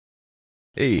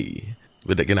Hey,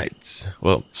 Videka Nights.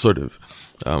 Well, sort of.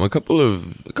 A couple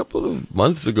of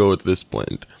months ago at this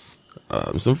point,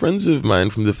 some friends of mine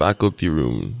from the faculty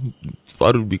room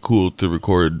thought it would be cool to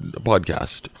record a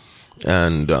podcast.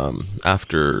 And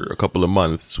after a couple of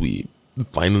months, we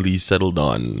finally settled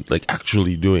on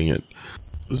actually doing it.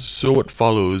 So what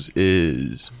follows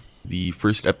is the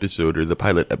first episode, or the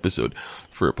pilot episode,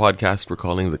 for a podcast we're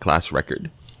calling The Class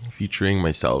Record, featuring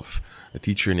myself, a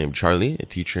teacher named Charlie, a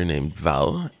teacher named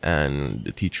Val, and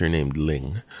a teacher named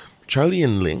Ling. Charlie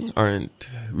and Ling aren't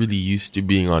really used to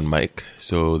being on mic,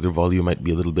 so their volume might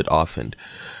be a little bit off, and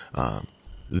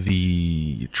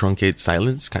the truncate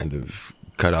silence kind of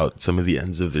cut out some of the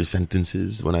ends of their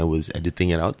sentences when I was editing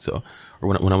it out,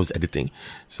 when I was editing.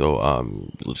 So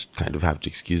you'll just kind of have to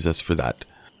excuse us for that.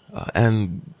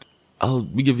 And I'll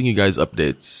be giving you guys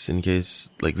updates in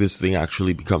case this thing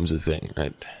actually becomes a thing,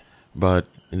 right? But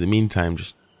in the meantime,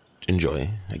 just enjoy,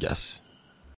 I guess.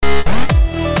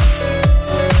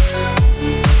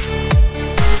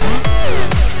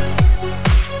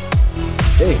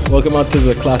 Hey, welcome out to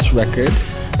The Class Record.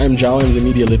 I'm Zhao, I'm the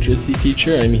media literacy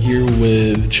teacher. I'm here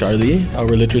with Charlie, our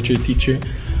literature teacher,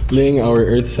 Ling, our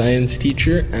earth science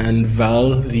teacher, and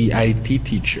Val, the IT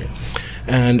teacher.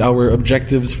 And our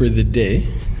objectives for the day,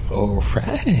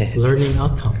 learning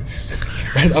outcomes.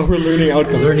 Right, our learning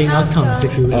outcomes. Learning outcomes,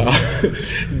 if you will.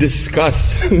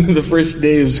 Discuss the first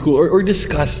day of school, or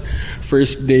discuss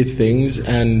first day things,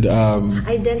 and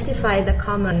identify the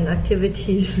common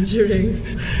activities during.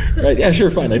 Right, yeah, sure,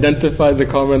 fine. Identify the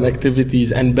common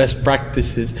activities and best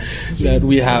practices that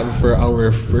we have for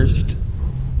our first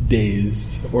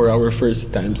days or our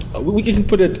first times. We can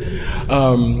put it,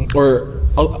 an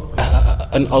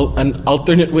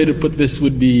alternate way to put this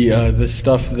would be the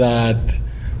stuff that.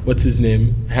 What's his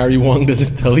name? Harry Wong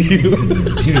doesn't tell you.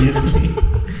 Seriously?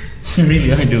 You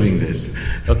really are doing this.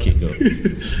 Okay, go.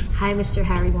 Hi, Mr.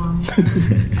 Harry Wong.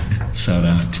 Shout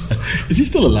out. Is he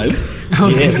still alive?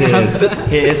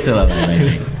 He is still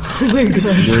alive. Oh my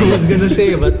gosh, I was gonna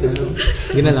say, but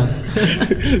yun na lang.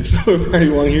 So if Harry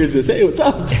Wong hears this, hey, what's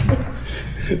up?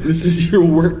 This is your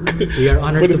work. We are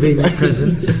honored to be in your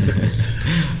presence.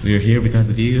 We are here because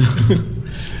of you.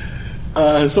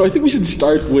 So I think we should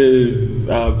start with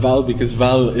Val, because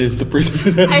Val is the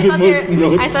person that has the most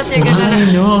notes. I thought you're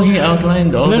gonna. No, he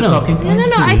outlined all the talking points.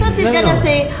 No. I thought he's gonna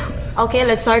say, okay,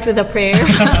 let's start with a prayer.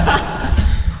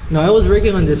 No, I was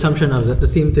working on the assumption of that the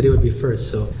theme today would be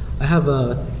first. So I have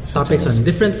topics on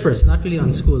different first, not really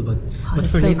on school, but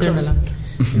for so later cool. na lang.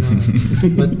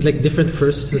 But different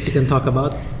firsts that you can talk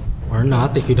about, or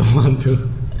not if you don't want to.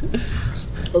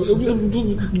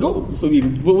 Go. I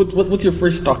mean, what's your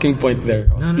first talking point there?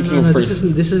 No. First.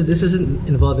 This isn't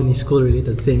involve any school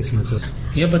related things, man.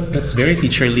 Yeah, but that's very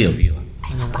teacherly of you.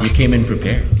 You came in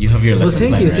prepared. You have your lesson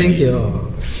plan. Thank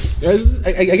you.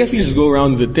 I guess we just go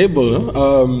around the table.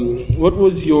 No? What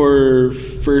was your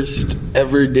first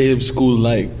ever day of school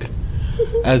like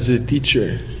as a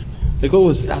teacher? What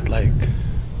was that like?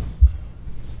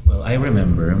 Well, I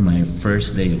remember my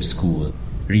first day of school,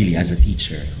 really as a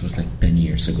teacher. It was 10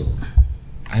 years ago.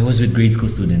 I was with grade school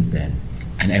students then.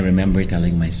 And I remember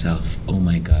telling myself, oh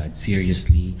my God,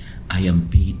 seriously, I am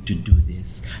paid to do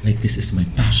this. This is my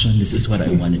passion. This is what I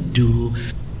want to do.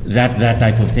 That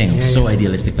type of thing. I was so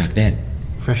idealistic back then.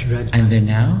 Fresh graduate. And then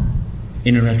now,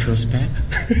 in retrospect,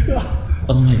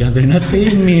 oh my God, they're not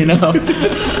paying me enough.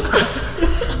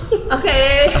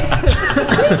 Okay.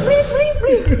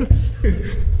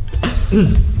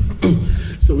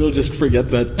 So we'll just forget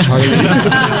that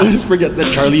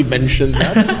Charlie mentioned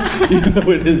that, even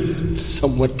though it is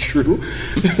somewhat true.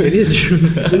 It is true.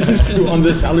 It is true on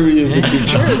the salary of a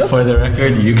teacher. For the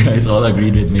record, you guys all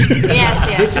agreed with me.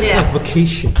 Yes. A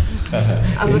vocation.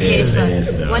 A vocation. It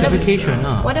is,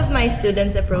 One of my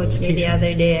students approached me the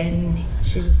other day, and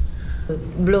she just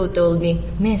told me,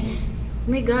 Miss,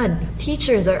 oh my God,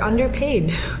 teachers are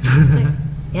underpaid.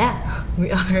 Yeah,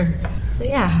 we are. So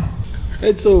yeah.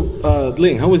 Right, so,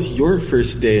 Ling, how was your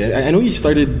first day? I know you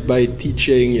started by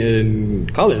teaching in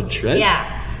college, right?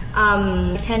 Yeah,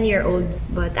 10-year-olds.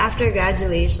 But after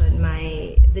graduation,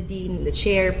 the dean, the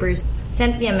chairperson,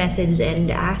 sent me a message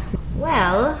and asked me,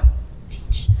 well,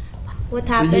 teach, what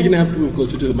happened? You're going to have to move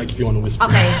closer to the mic if you want to whisper.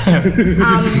 Okay.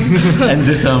 And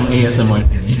do some ASMR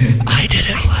thing. I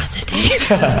didn't want to teach.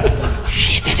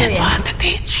 She didn't want to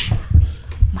teach.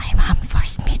 My mom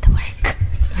forced me to work.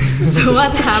 So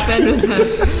what happened was that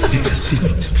Because you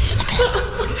need to pay the bills.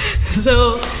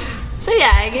 So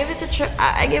yeah, I gave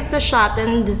it a shot,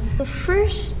 and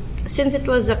first, since it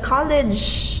was a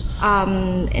college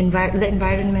the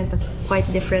environment was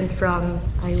quite different from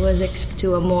I was exposed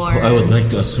to a more. Well, I would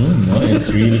like to assume it's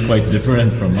really quite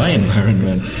different from my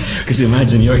environment. Because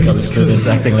imagine your college students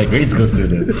acting like grade school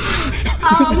students.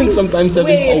 And sometimes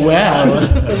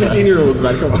 17-year-olds,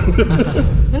 man, come on.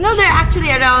 No, they're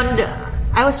actually around.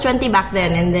 I was 20 back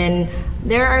then, and then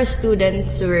there are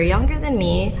students who are younger than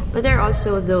me, but there are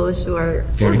also those who are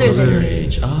very older close to than your me.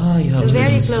 age. You have So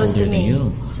very students close older to than me.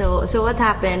 you. So what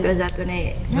happened was that when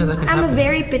that can I'm a happen.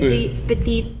 very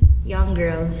petite young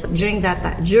girl during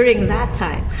that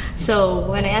time. So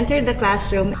when I entered the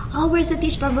classroom, where's the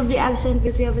teacher? Probably absent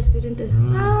because we have a student.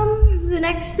 The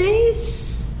next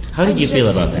days. How did you feel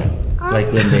about that?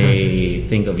 Like when they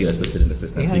think of you as the student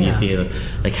assistant, Yeah, did you yeah. feel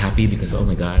like happy because oh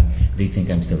my god, they think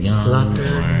I'm still young?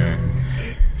 Flattered.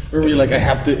 Or we like, I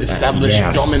have to establish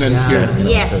Yes. dominance Yeah. here.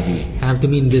 Yes. I have to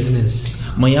mean business.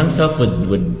 My young self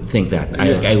would think that.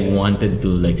 I wanted to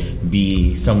like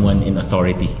be someone in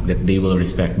authority that they will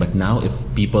respect. But now, if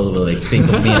people will like think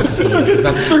of me as a student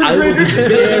assistant, I will be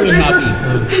very happy.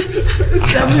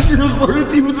 Establish your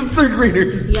authority with the third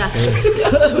graders. Yes.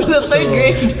 The third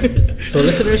graders. So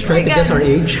listeners, try to my guess God. our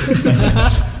age.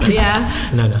 Yeah.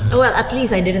 No. Well, at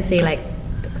least I didn't say like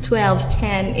 12,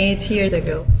 10, 8 years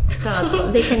ago. So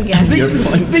they can guess.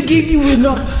 They gave you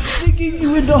enough. They gave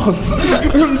you enough.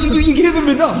 You gave them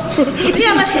enough.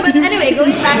 Yeah, but anyway,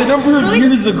 going back The number of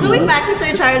years ago. Going back to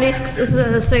Sir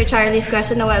Charlie's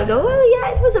question a while ago. Well,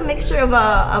 yeah, it was a mixture of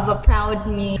a proud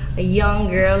me, a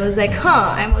young girl who's like,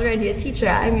 I'm already a teacher.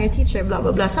 I'm your teacher. Blah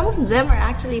blah blah. Some of them are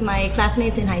actually my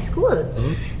classmates in high school,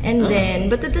 and then,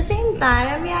 but at the same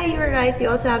time, yeah, you're right. You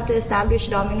also have to establish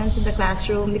dominance in the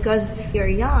classroom because you're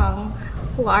young.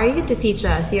 Who are you to teach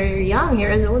us? You're young,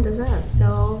 you're as old as us.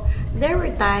 So there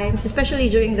were times, especially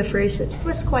during the first, it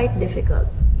was quite difficult.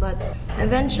 But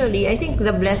eventually, I think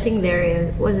the blessing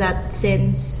there was that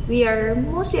since we are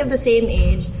mostly of the same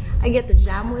age, I get to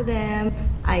jam with them.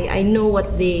 I know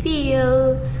what they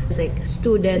feel. It's like a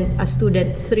student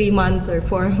 3 months or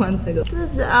 4 months ago. It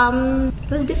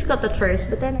was difficult at first,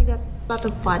 but then I got a lot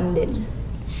of fun then.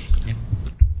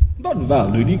 About Val,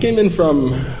 dude, you came in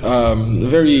from a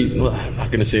very, well, I'm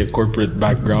not going to say a corporate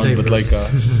background, but like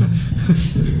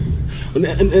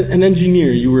an engineer.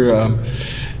 You were,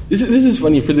 this is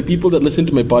funny, for the people that listen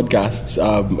to my podcasts,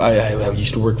 I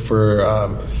used to work for a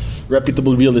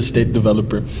reputable real estate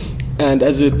developer. And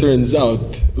as it turns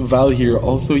out, Val here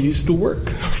also used to work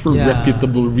for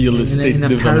reputable real estate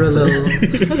developer.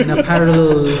 In a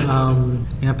parallel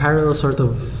sort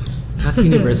of, not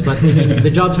universe, but the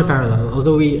jobs are parallel.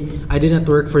 Although I didn't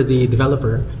work for the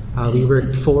developer, we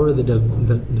worked for the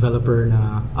developer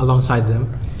alongside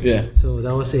them. Yeah. So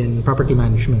that was in property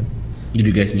management. Did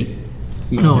you guys meet?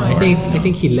 No, I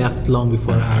think he left long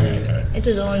before It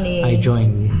was only I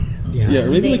joined. Yeah,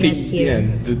 maybe They like met here.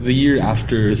 the year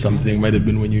after or something might have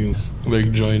been when you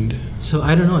like joined. So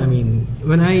I don't know. I mean,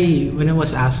 when I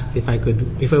was asked if I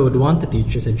would want to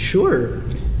teach, I said sure.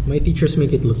 My teachers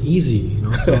make it look easy, you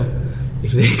know. So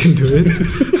if they can do it,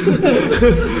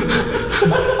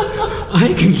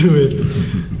 I can do it.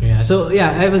 Yeah. So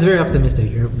yeah, I was very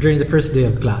optimistic during the first day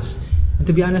of class. And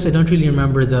to be honest, I don't really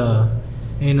remember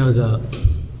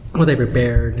what I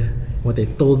prepared, what I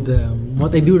told them.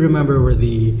 What I do remember were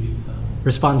the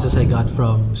responses I got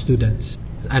from students.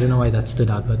 I don't know why that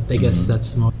stood out, but I guess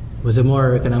was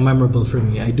more kind of memorable for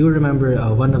me. I do remember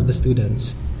one of the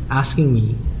students asking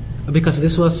me, because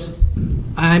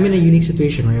I'm in a unique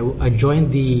situation where I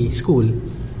joined the school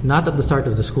not at the start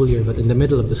of the school year, but in the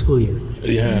middle of the school year.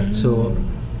 Yeah. So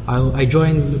I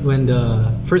joined when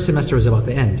the first semester was about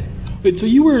to end. Wait, so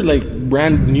you were like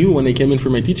brand new when I came in for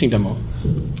my teaching demo?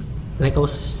 Like I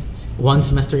was 1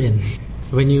 semester in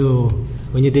when you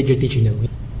did your teaching demo.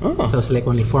 Oh. So I was like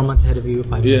only 4 months ahead of you,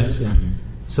 5 months. Yeah.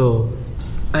 So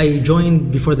I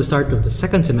joined before the start of the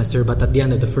second semester, but at the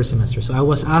end of the first semester. So I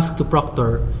was asked to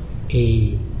proctor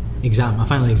a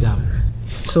final exam.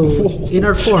 So in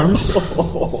our forms,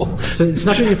 so it's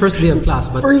not really the first day of class,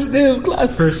 but First day of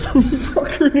class. First.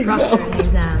 Proctor an exam.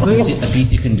 exam. At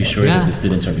least you can be sure Yeah. that the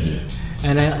students are behaving.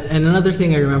 And another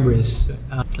thing I remember is,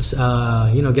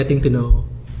 getting to know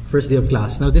first day of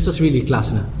class. Now this was really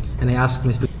class na, and I asked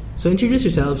my students, so introduce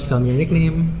yourselves, tell me your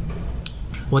nickname,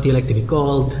 what you like to be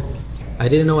called. I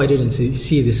didn't know, I didn't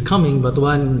see this coming, but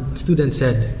one student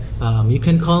said, you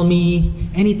can call me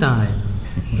anytime.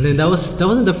 And then that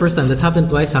wasn't the first time. That's happened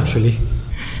twice actually.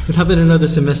 It happened another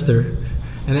semester,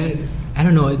 and I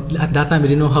don't know. At that time, I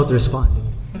didn't know how to respond.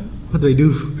 What do I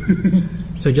do?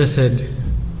 So I just said,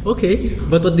 "Okay,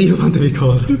 but what do you want to be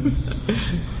called?"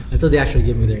 Until they actually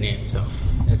gave me their name. So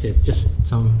That's it. Just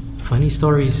some funny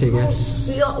stories, I guess.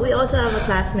 We also have a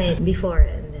classmate before,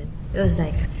 and then it was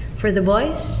like, for the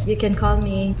boys, you can call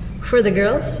me. For the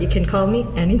girls, you can call me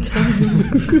anytime.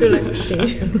 We're like,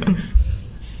 okay.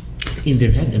 In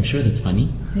their head, I'm sure that's funny.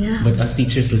 Yeah. But us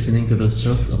teachers listening to those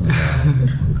jokes, oh my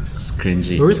god, it's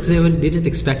cringy. Worse because I didn't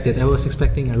expect it. I was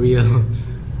expecting a real...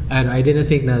 I didn't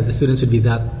think that the students would be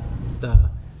that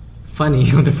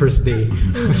funny on the first day.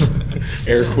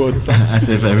 Air quotes. As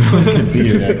if everyone could see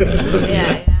your haircut.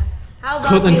 Yeah. How about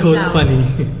Quote you, unquote Zhao? funny.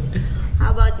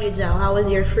 How about you, Zhao? How was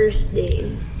your first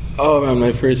day? Oh man,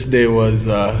 my first day was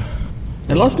I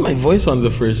lost my voice on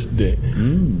the first day.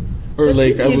 Or What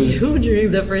like did I you was do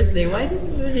during the first day? Why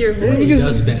didn't you lose your voice? He Because-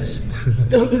 does best.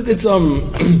 it's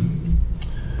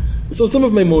so some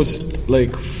of my most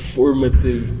like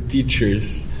formative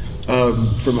teachers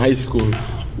from high school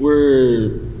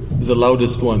were the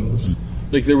loudest ones.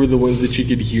 Like they were the ones that you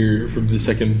could hear from the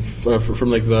second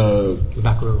from like the The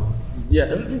back row. yeah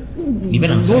Even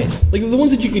the outside. ones, like the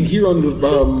ones that you could hear on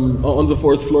the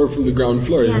fourth floor from the ground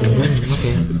floor. Yeah, you know? yeah.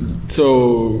 Okay.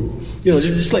 So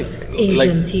just like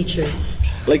Asian teachers.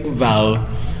 like Val,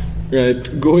 right?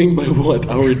 Going by what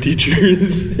our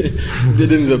teachers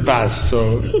did in the past.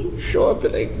 So show up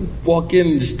and like walk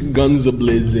in, just guns a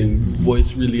blazing,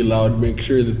 voice really loud, make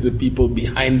sure that the people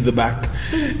behind the back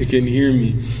can hear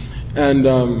me. And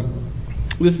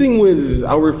the thing with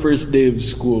our first day of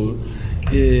school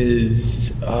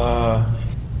is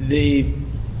they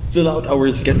fill out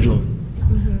our schedule,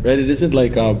 right? It isn't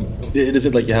like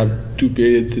you have 2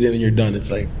 periods today and then you're done.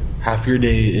 It's like half your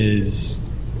day is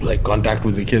like contact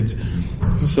with the kids.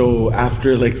 So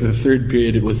after like the 3rd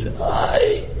period, it was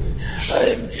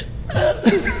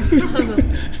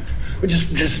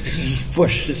just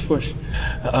push.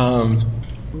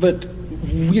 But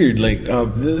weird, like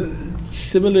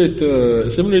similar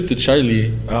to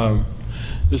Charlie.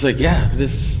 It was like, yeah,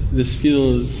 this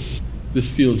feels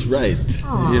right. You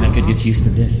I know? could get used to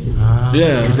this.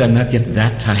 Yeah. Because I'm not yet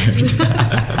that tired.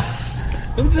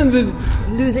 But then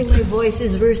Losing my voice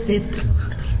is worth it.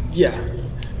 yeah.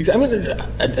 I mean,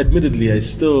 admittedly, I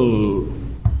still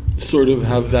sort of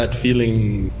have that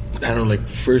feeling. I don't know, like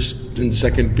first and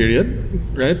second period,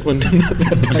 right? When I'm not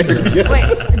that tired.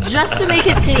 Wait, just to make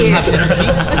it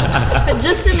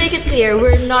clear,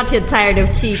 we're not yet tired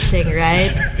of teaching,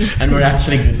 right? And we're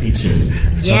actually good teachers.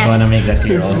 Just Yes. want to make that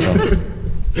clear also.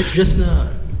 It's just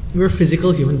we're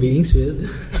physical human beings with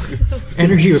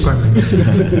energy requirements.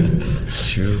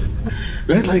 True.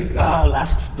 Right,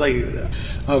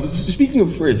 speaking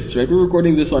of firsts, right? We're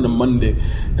recording this on a Monday,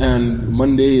 and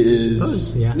Monday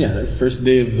is first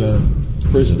day of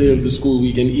the school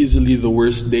week, and easily the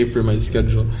worst day for my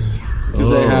schedule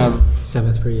because I have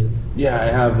 7th period. I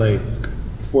have like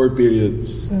 4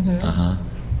 periods, Uh-huh.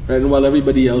 right? And while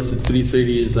everybody else at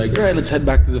 3:30 is like, all right, let's head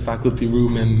back to the faculty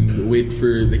room and wait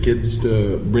for the kids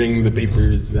to bring the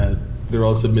papers that they're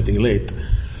all submitting late.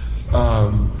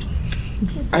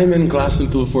 I'm in class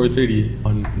until 4:30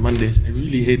 on Mondays. I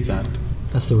really hate that.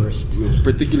 That's the worst.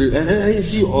 And I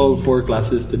see all 4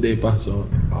 classes today, pa. So,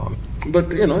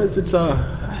 but it's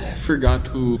I forgot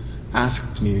who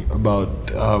asked me about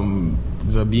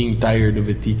the being tired of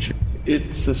a teacher.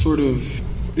 It's that sort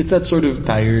of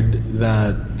tired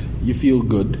that you feel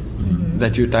good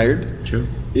that you're tired. True.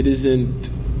 It isn't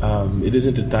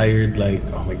a tired like,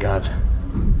 oh my god,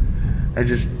 I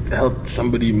just helped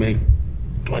somebody make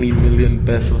 20 million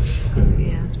pesos.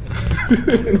 Yeah.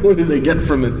 What did I get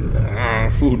from it?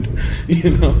 Food,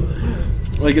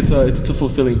 Like it's a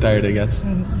fulfilling tired, I guess.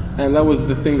 And that was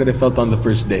the thing that I felt on the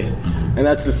first day, and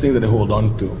that's the thing that I hold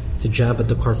on to. It's a jab at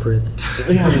the corporate.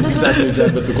 Yeah, exactly.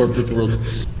 Jab at the corporate world.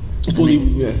 Fully,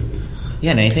 yeah.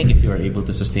 Yeah, and I think if you are able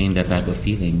to sustain that type of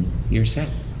feeling, you're set.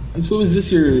 And so, is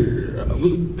this your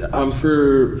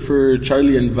for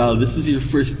Charlie and Val? This is your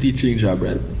first teaching job,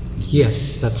 right?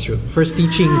 Yes, that's true. First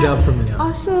teaching job for me.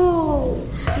 Also,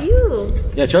 you.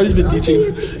 Yeah, Charlie's been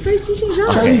teaching. First teaching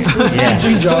job. Charlie's first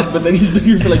teaching job, but then he's been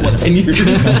here for like 10 years.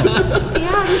 Yeah,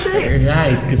 that's it. You're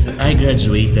right, because I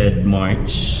graduated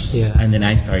March, and then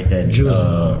I started June.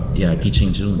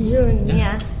 teaching June. June,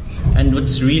 yeah. And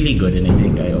what's really good, and I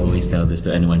think I always tell this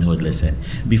to anyone who would listen,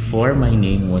 before my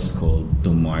name was called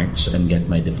to march and get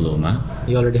my diploma,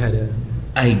 You already had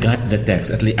I got the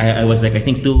text. At least I was like, I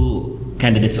think 2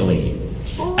 candidates away,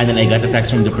 and then I got the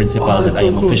text from the principal that I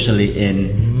am officially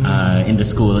in the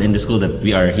school that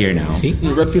we are here now. See?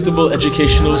 Reputable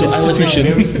educational So I was like, institution.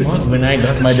 very smart when I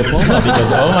got my diploma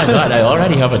because oh my god, I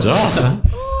already have a job.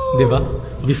 Diba?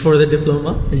 Before the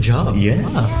diploma, a job.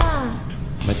 Yes. Ah,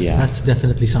 But yeah, that's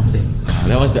definitely something.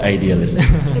 that was the idealist.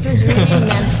 It was really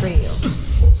meant for you.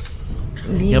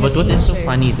 being Yeah, a but what is so teacher.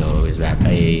 funny though is that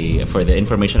for the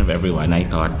information of everyone, I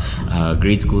taught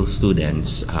grade school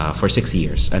students for 6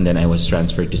 years, and then I was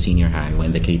transferred to senior high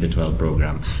when the K-12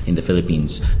 program in the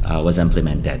Philippines was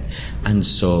implemented. And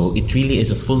so it really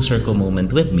is a full circle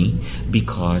moment with me,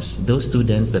 because those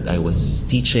students that I was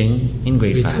teaching in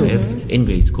grade 5 in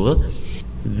grade school,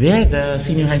 they're the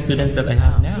senior high students that I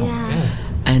have now. Yeah.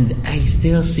 And I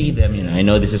still see them, I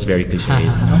know this is very cliche,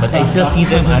 but I still see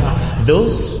them as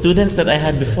those students that I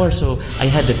had before. So I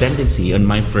had the tendency on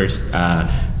my first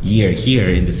year here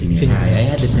in the senior high, I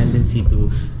had the tendency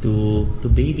to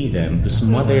baby them, to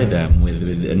smother them with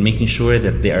and making sure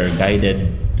that they are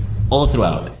guided all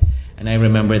throughout. And I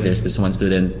remember there's this one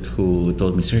student who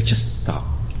told me, "Sir, just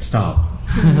stop.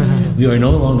 We are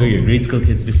no longer your grade school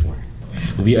kids before.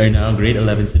 We are now grade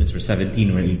 11 students. We're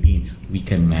 17, we're 18. We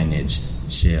can manage.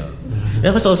 Chill."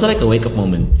 That was also like a wake-up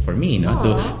moment for me,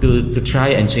 to try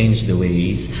and change the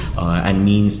ways and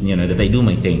means, that I do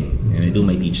my thing and I do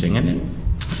my teaching. And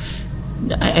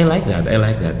then I like that. I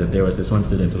like that there was this one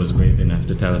student who was brave enough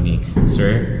to tell me,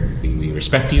 "Sir, we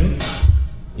respect you.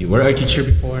 You were our teacher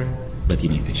before, but you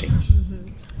need to change."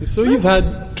 So you've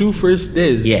had 2 first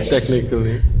days, Yes.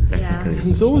 technically.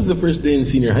 And so what was the first day in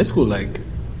senior high school like?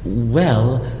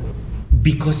 Well,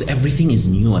 because everything is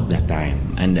new at that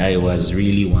time, and I was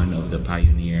really one of the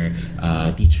pioneer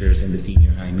teachers in the senior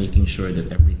high, making sure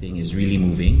that everything is really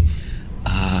moving.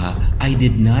 I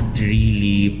did not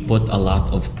really put a lot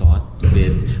of thought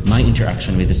with my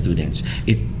interaction with the students.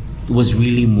 It was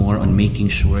really more on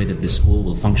making sure that the school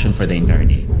will function for the entire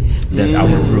day, that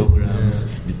our programs,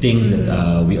 the things that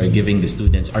we are giving the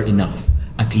students are enough,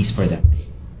 at least for that day.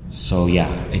 So yeah,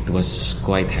 it was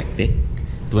quite hectic.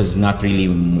 It was not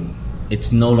really,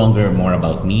 it's no longer more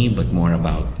about me, but more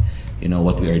about,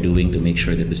 what we are doing to make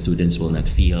sure that the students will not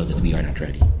feel that we are not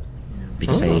ready.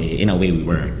 Because in a way we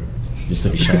were, just to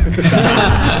be sure.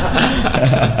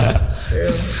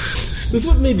 That's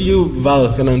what made you,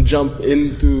 Val, jump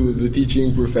into the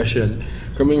teaching profession,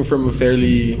 coming from a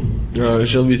fairly,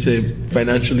 shall we say,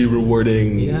 financially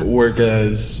rewarding work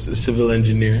as a civil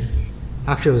engineer.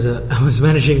 Actually, I was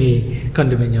managing a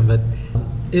condominium, but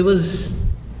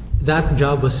that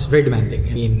job was very demanding.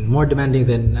 I mean, more demanding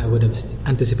than I would have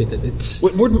anticipated. It's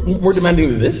Wait, more demanding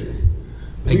than this?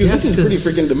 Because guess this is pretty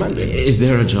freaking demanding. Is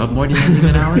there a job more demanding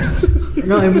than ours?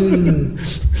 no, I mean,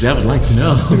 I would like to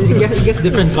know. it gets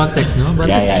different context, no? But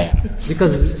Yeah.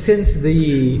 because since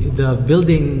the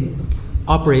building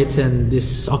operates and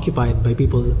is occupied by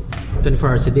people 24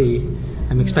 hours a day,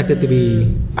 I'm expected to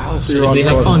be So So you're if on they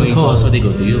have call. on complaints call. also, they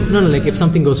go to you. no, like if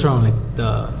something goes wrong, like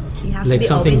You have to like be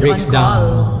something always breaks on down,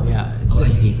 call. Oh, I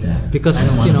hate that. because I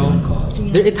don't want to be on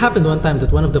call. it happened one time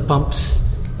that one of the pumps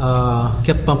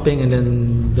kept pumping, and then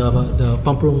the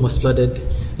pump room was flooded.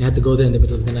 You had to go there in the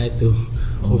middle of the night to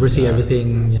oversee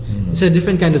everything. It's a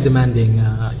different kind of demanding,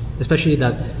 especially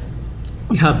that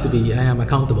I am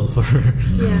accountable for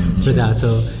for that.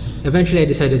 So eventually I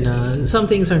decided some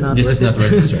things are not This worth is not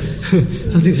worth the stress.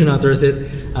 Some things are not worth it.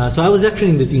 So I was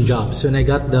actually in between jobs when I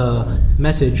got the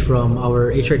message from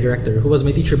our HR director, who was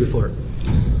my teacher before.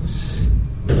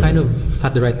 Kind of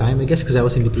at the right time, I guess, because I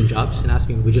was in between jobs, and asked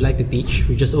me, "Would you like to teach?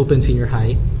 We just opened senior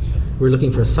high. We're looking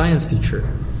for a science teacher."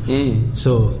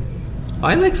 So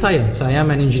I like science. I am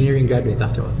an engineering graduate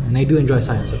after all, and I do enjoy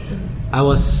science. So I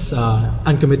was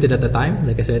uncommitted at the time,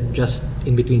 like I said, just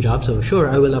in between jobs. So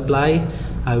sure, I will apply.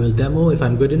 I will demo. If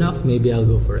I'm good enough, maybe I'll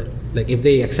go for it. Like if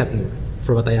they accept me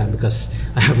for what I am, because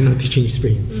I have no teaching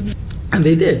experience, and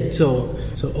they did. So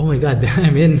oh my God,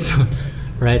 I'm in. So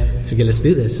right, so okay, let's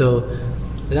do this. So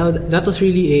that was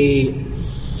really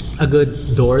a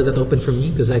good door that opened for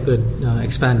me, because I could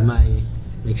expand my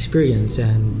experience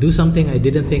and do something I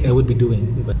didn't think I would be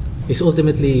doing, but it's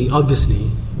ultimately,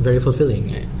 obviously, very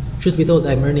fulfilling. Truth be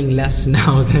told, I'm earning less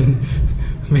now than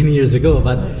many years ago,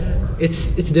 but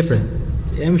it's different.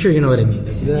 I'm sure you know what I mean.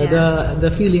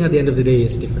 The feeling at the end of the day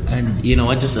is different. And you know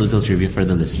what? Just a little trivia for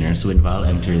the listeners. When Val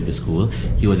entered the school,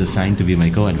 he was assigned to be my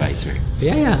co-advisor.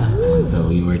 Yeah. So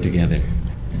we were together.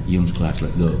 Yum's class,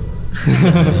 let's go.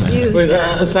 Wait,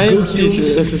 a science teacher,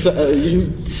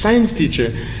 science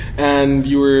teacher, and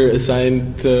you were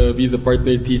assigned to be the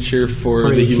partner teacher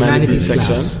for the humanities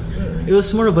section. class. It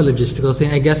was more of a logistical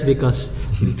thing, I guess, because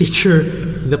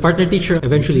the partner teacher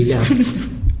eventually left.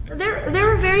 There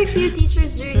were very few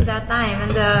teachers during that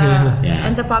time,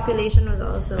 and the population was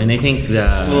also And I think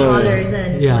smaller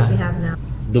than what we have now.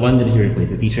 the one that he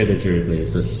replaced, the teacher that he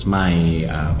replaced, was my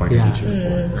partner teacher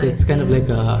before. So it's kind of like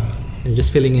you're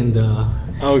just filling in the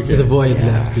void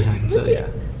left behind. So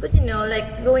But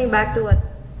like going back to what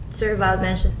Sir Val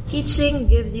mentioned, teaching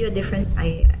gives you a different.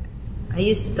 I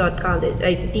used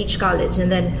to teach college, and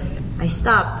then I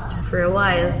stopped for a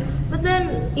while. But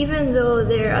then, even though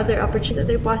there are other opportunities,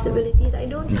 other possibilities, I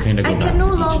can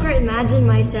no longer imagine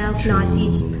myself not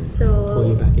teaching. So Pull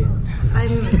you back in.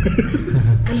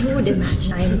 and who would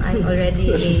imagine I'm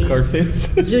already a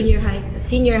Scarface.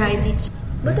 senior high teacher.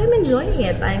 But I'm enjoying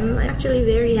it. I'm actually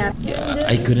very happy. Yeah,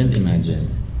 I couldn't imagine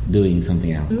doing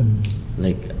something else.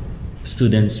 Like,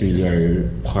 students really are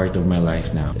part of my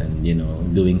life now, and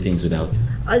doing things without.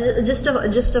 Just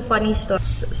a funny story.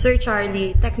 Sir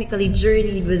Charlie technically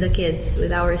journeyed with the kids,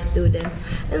 with our students,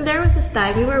 and there was this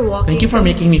time we were walking. Thank you for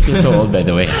making me feel so old, by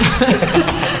the way.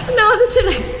 No, this is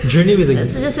like Journey with the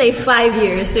let's just say 5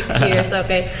 years, 6 years.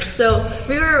 Okay, so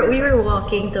we were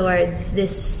walking towards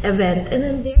this event, and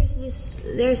then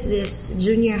there's this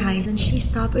junior high, and she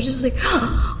stopped. And she was like,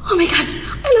 "Oh my God,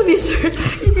 I love you, sir!"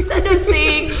 Instead of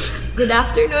saying good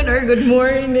afternoon or good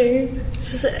morning.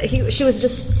 She was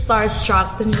just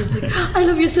starstruck, and she was like, "I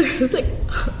love you, sir." I was like,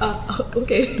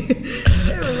 "Okay."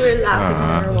 We're laughing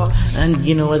when we're walking. And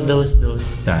you know what? Those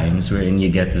times wherein you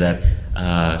get that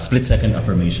split-second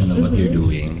affirmation of what you're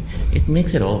doing, it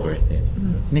makes it all worth it.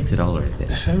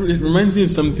 It reminds me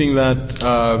of something that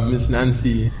Miss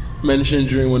Nancy mentioned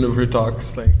during one of her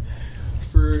talks. Like,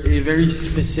 for a very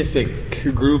specific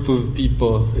group of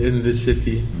people in the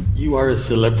city, you are a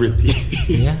celebrity.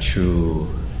 Yeah. True.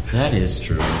 That is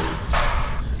true.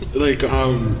 Like,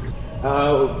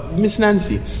 Miss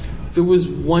Nancy, there was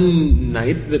one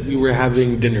night that we were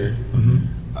having dinner,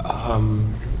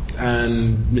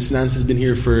 and Miss Nancy's been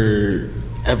here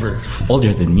forever.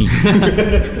 Older than me.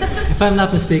 If I'm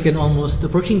not mistaken, almost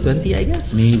approaching 20, I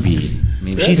guess. Maybe.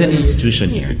 She's an institution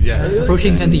here. Yeah.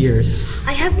 Approaching 20 years.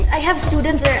 I have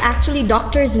students that are actually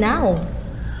doctors now.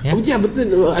 Yeah. Yeah, but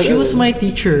then She was my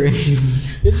teacher.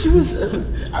 Yeah, she was.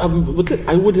 I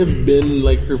would have been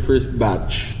like her first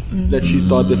batch that she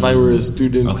taught if I were a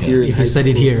student here in If high you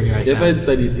studied school. here, right? If I had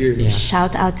studied here. Yeah.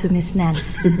 Shout out to Miss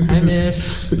Nancy. Hi,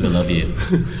 Miss. We love you.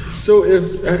 So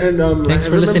Thanks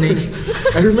for listening.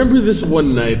 I remember this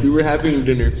one night we were having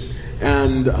dinner,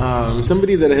 and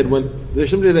somebody that I had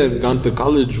gone to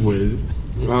college with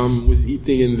was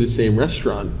eating in the same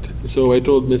restaurant. So I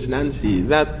told Miss Nancy,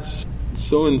 "That's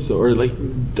so and so," or like,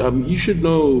 "You should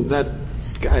know that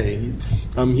guy.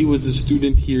 He was a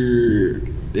student here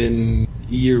in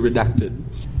year redacted."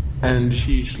 And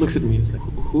she just looks at me and is like,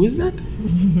 "Who is that?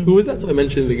 Who is that?" So I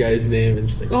mentioned the guy's name, and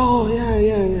she's like, "Oh,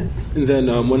 yeah. And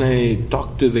then when I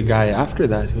talked to the guy after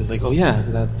that, he was like, "Oh yeah,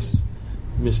 that's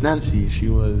Miss Nancy. She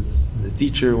was a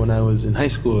teacher when I was in high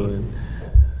school." And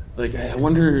like, I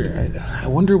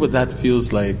wonder what that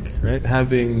feels like, right?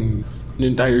 Having an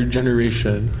entire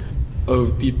generation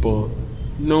of people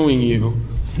knowing you,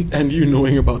 and you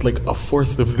knowing about like a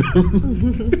fourth of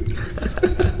them.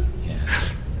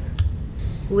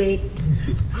 Wait.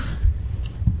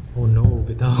 Oh no,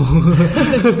 bitaw.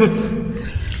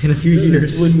 In a few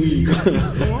years. When we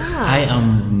Yeah.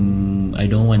 I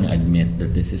don't want to admit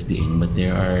that this is the aim, but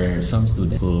there are some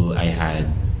students who I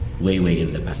had way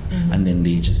in the past, and then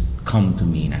they just come to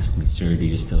me and ask me, "Sir, do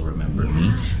you still remember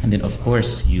me?" And then of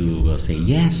course you will say,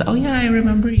 "Yes, oh yeah, I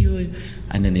remember you."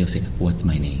 And then they'll say, "What's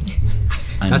my name?"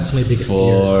 And That's my biggest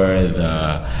for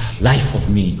the life of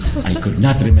me, I could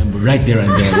not remember right there and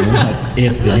then what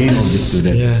is the name of the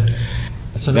student. Yeah.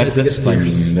 That's funny.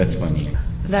 That's funny.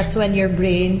 That's when your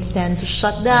brains tend to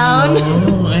shut down.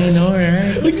 Oh, I know,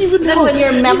 right? like even Then now, when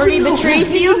your memory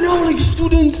betrays you. Even now, like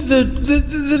students that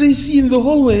I see in the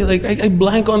hallway, like I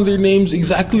blank on their names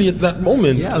exactly at that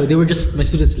moment. Yeah, they were just my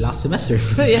students last semester.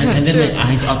 And then my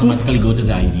eyes automatically go to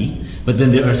the ID. But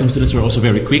then there are some students who are also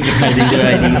very quick at hiding their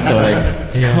IDs. So like,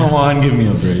 come on, give me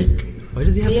a break. Why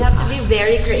do they have You to have to be ask?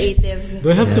 very creative. Do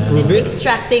I have to prove it?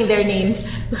 Extracting their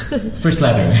names. First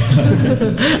letter.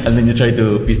 And then you try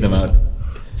to piece them out.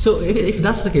 So if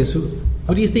that's the case,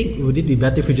 what do you think? Would it be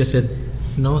better if we just said,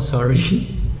 "No, sorry,"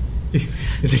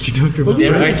 that you don't remember?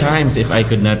 There are times if I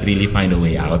could not really find a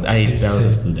way out, I tell the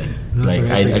student, No, like,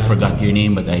 sorry, I forgot your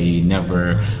name, but I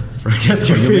never forget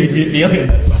how you made me feel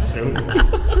in that classroom.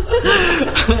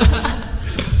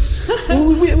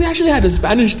 Well, we actually had a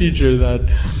Spanish teacher that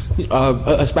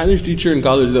a Spanish teacher in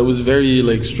college that was very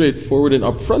like straightforward and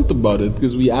upfront about it,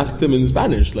 because we asked him in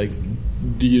Spanish, like,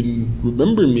 "Do you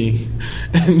remember me?"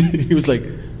 And he was like,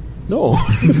 "No."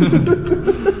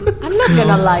 I'm not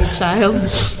gonna lie, child.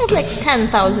 I have like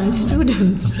 10,000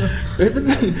 students. Right?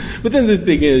 But then the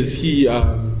thing is, he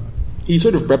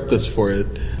sort of prepped us for it,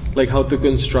 like how to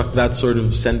construct that sort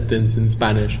of sentence in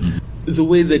Spanish. The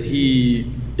way that he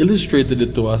illustrated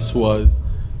it to us was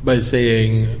by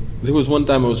saying, there was one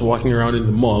time I was walking around in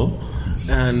the mall,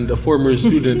 and a former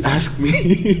student asked me,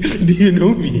 "Do you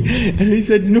know me?" And I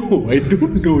said, "No, I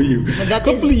don't know you." A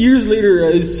couple of years later,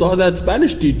 I saw that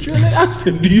Spanish teacher and I asked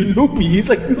him, "Do you know me?"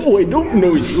 He's like, "No, I don't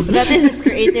know you." That is his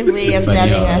creative way of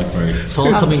telling us. It's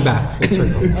all coming back.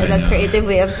 The creative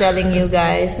way of telling you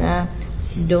guys,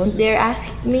 don't dare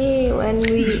ask me when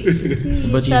we see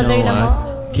But each you other know in the what?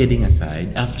 mall. Kidding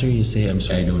aside, after you say, "I'm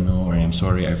sorry, I don't know," or "I'm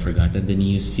sorry, I forgot," and then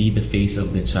you see the face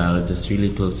of the child just really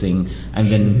closing,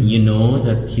 and then you know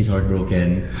that he's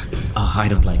heartbroken. Oh, I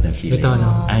don't like that feeling.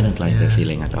 I don't like that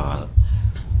feeling at all.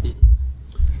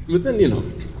 But then,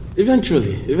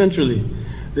 eventually,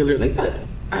 they learn. Like,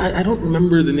 I don't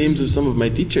remember the names of some of my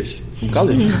teachers from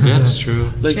college. That's true.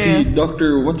 Like, see,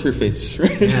 Dr. What's her face,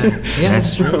 right? Yeah.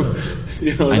 That's true.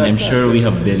 And I'm sure we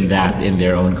have been that in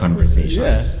their own conversations.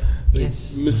 Yeah.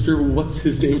 Yes. Mr. What's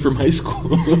his name from high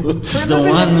school? The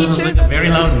one who's like a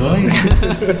very loud voice.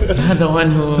 Yeah, the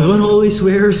one who always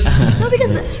swears. No,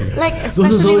 because like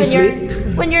especially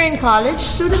when you're in college,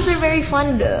 students are very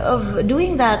fond of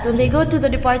doing that. When they go to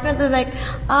the department, they're like,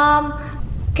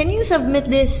 can you submit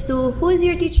this to who is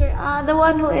your teacher? The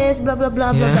one who is blah blah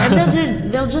blah blah, blah. And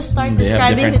they'll just start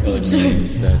describing the teacher.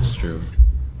 Names. That's true.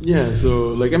 Yeah,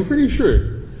 so like I'm pretty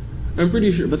sure.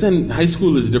 But then high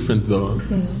school is different though.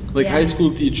 Like high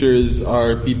school teachers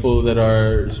are people that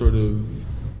are sort of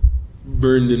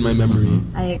burned in my memory.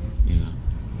 I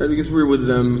Right, because we're with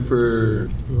them for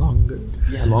Longer.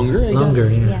 I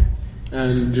guess. yeah.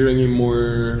 And during a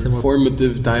more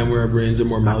formative time where our brains are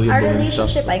more malleable Our and stuff.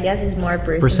 relationship, I guess, is more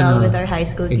personal with our high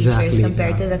school teachers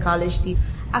compared to the college teachers.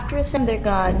 After a sem, they're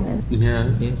gone.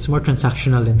 Yeah. It's more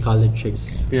transactional in college.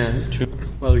 Yeah. True.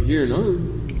 Well, here,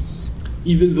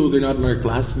 even though they're not in our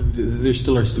class, they're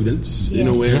still our students in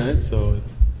a way, right? So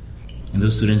it's... And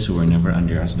those students who were never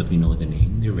under us, but we know the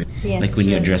name, they're like when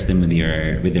you address them with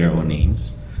their own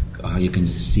names, you can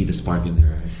just see the spark in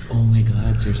their eyes. Oh my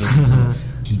God, Sir so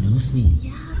he knows me.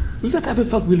 Yeah. It was that time I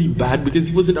felt really bad because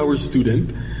he wasn't our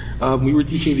student. We were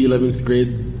teaching the 11th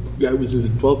grade. I was in the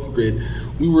 12th grade.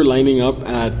 We were lining up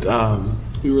at a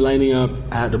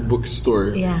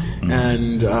bookstore. Yeah.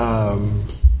 And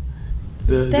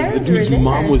the dude's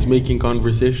mom was making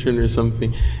conversation or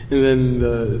something, and then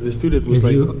the student was with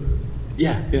like, you?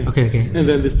 Yeah. Okay. And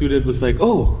then the student was like,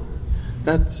 "Oh,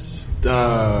 that's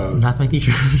not my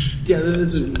teacher." Yeah,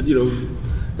 that's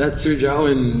that's Sir Zhao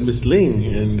and Miss Ling,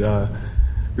 and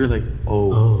you're like,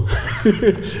 "Oh,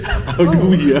 how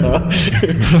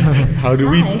do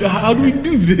we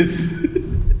do this?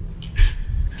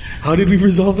 How did we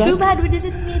resolve that?" Too bad we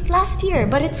didn't meet last year,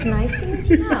 but it's nice to meet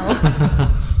you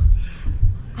now.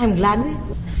 I'm glad we...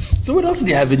 So what else do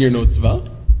you have in your notes, Val?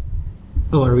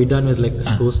 Oh, are we done with like the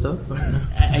school stuff?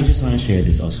 I just want to share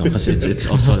this also because it's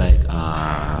also like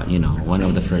one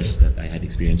of the first that I had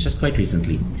experienced just quite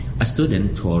recently. A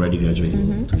student who already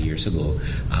graduated 2 years ago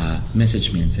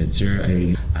messaged me and said, "Sir,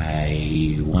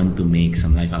 I want to make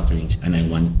some life altering and I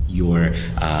want your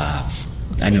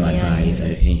advice.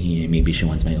 Maybe she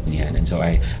wants my opinion." And so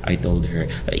I told her,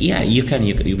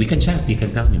 we can chat, you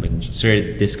can tell me, but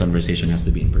sir, this conversation has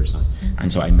to be in person. And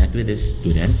so I met with this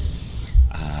student,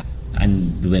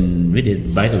 and when we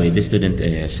did, by the way, this student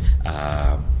is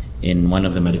in one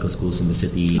of the medical schools in the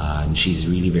city, and she's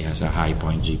has a high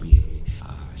point GPA,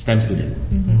 STEM student.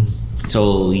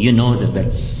 So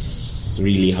that's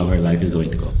really how her life is going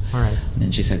to go. All right. And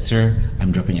then she said, "Sir,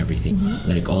 I'm dropping everything,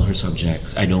 like all her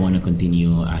subjects. I don't want to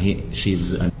continue."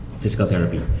 She's in physical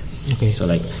therapy. Okay. So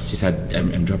like she said,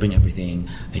 I'm dropping everything.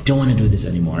 I don't want to do this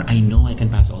anymore. I know I can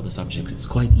pass all the subjects. It's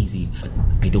quite easy, but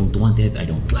I don't want it. I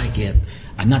don't like it.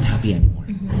 I'm not happy anymore.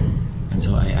 And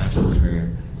so I asked her,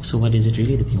 "So what is it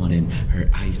really that you want?" And her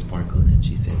eyes sparkled and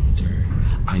she said, "Sir,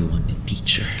 I want a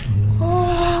teacher."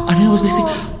 And I was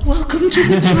like, "Welcome to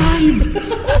the tribe."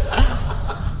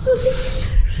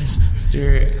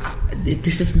 Sir,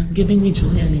 this is not giving me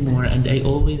joy anymore. And I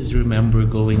always remember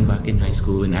going back in high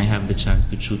school when I have the chance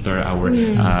to tutor our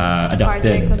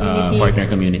adopted partner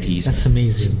communities. That's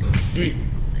amazing. It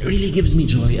really gives me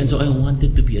joy, and so I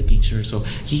wanted to be a teacher. So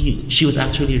she was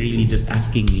actually really just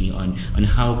asking me on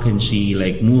how can she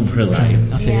like move her life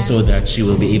so that she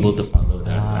will be able to follow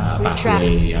that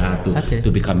pathway to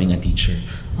becoming a teacher.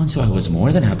 And so I was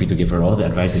more than happy to give her all the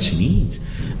advice that she needs.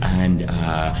 And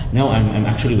now I'm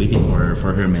actually waiting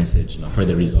for her message, for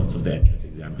the results of the entrance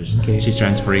exam. She's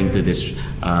transferring to this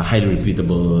highly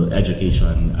reputable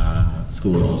education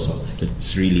school also.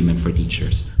 It's really meant for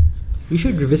teachers. We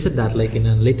should revisit that like in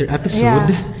a later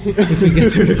episode if we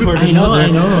get to record. I know.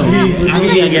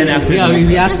 Ask me again after. Yeah,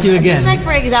 we ask you again. Just like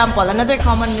for example, another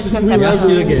common misconception. We'll ask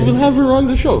you again. We'll have her on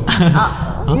the show.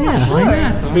 Oh, yeah, sure. why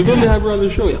not? We totally have her on the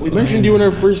show. Yeah, we mentioned you in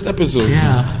our first episode.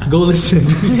 Yeah, go listen.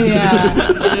 Yeah,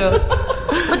 true.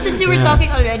 But since you were talking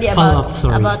already Follow-up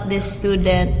story. about this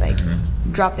student, like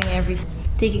dropping everything,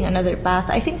 taking another path,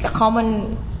 I think a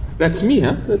common, That's me,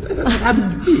 huh? That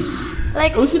happened to me.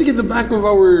 like, I was sitting at the back of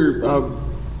our.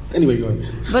 Anyway, go ahead.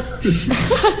 but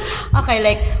okay,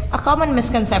 like a common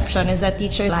misconception is that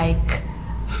teachers like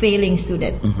failing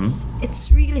students.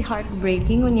 It's really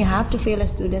heartbreaking when you have to fail a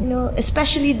student. You know,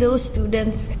 especially those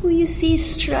students who you see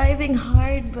striving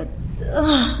hard, but.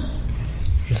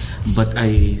 But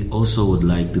I also would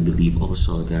like to believe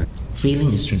also that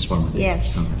failing is transformative.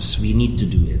 Yes. Sometimes we need to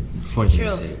do it for their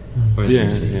True. sake. For Yeah,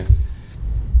 their sake.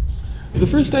 yeah. The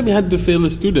first time you had to fail a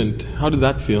student, how did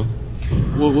that feel?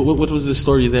 What was the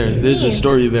story there? There's a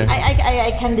story there.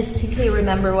 I can distinctly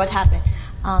remember what happened.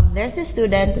 There's a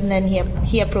student, and then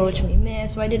he approached me,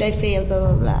 Miss, why did I fail? Blah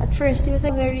blah blah. At first, he was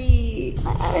like very,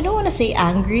 I don't want to say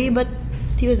angry, but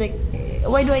he was like,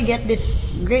 why do I get this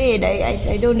grade?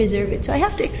 I don't deserve it. So I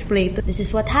have to explain. This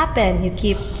is what happened. You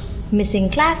keep missing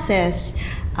classes.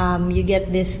 You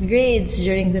get these grades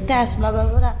during the test. Blah blah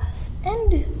blah.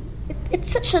 And it's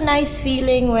such a nice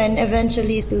feeling when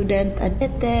eventually a student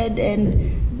admitted, and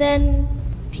then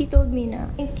he told me na,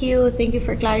 thank you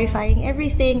for clarifying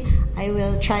everything. I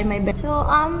will try my best. So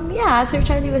yeah, Sir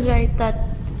Charlie was right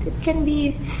that it can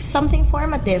be something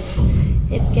formative.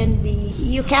 It can be,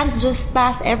 you can't just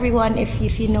pass everyone if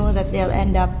you know that they'll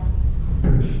end up.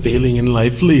 Failing in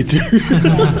life later.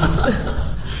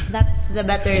 That's the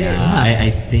better.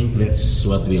 I think that's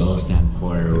what we all stand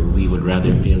for. We would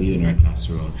rather fail you in our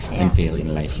classroom than fail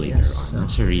in life later on.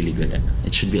 That's a really good.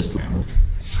 It should be a slogan.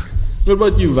 What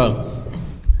about you, Val?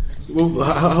 Well,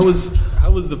 how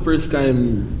was the first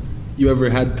time you ever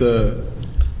had to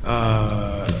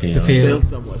fail. fail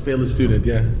someone, fail a student?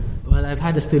 Yeah. Well, I've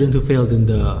had a student who failed in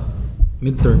the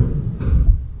midterm,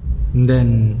 and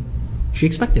then she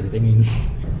expected it. I mean,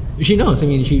 she knows. I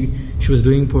mean, she was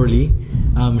doing poorly.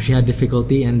 She had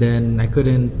difficulty, and then I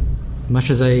couldn't, much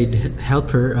as I'd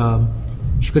help her,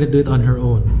 she couldn't do it on her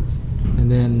own.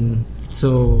 And then,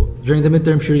 so during the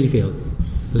midterm, she really failed,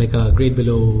 like a grade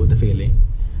below the failing.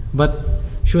 But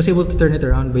she was able to turn it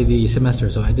around by the semester.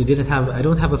 So I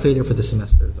don't have a failure for the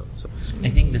semester though. So I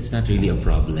think that's not really a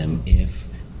problem if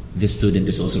the student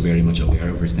is also very much aware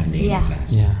of her standing in the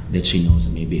class. Yeah. That she knows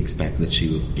and maybe expects that she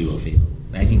will fail.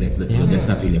 I think that's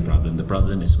not really a problem. The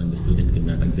problem is when the student could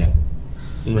not accept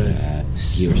that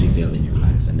he or she failed in your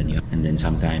class, and then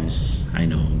sometimes, I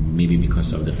know, maybe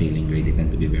because of the failing grade, they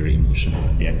tend to be very emotional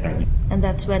at the time. And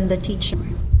that's when the teacher.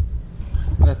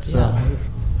 That's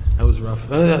that was rough.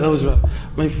 That was rough.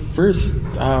 My first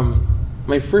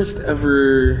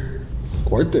ever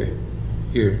quarter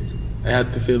here, I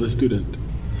had to fail a student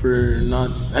for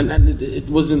not, and it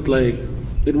wasn't like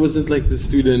the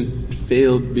student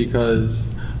failed because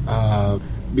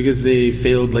they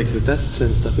failed like the tests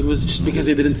and stuff. It was just because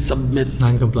they didn't submit.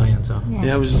 non-compliance. Huh?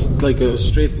 Yeah, it was just like a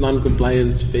straight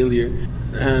non-compliance failure,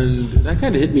 and that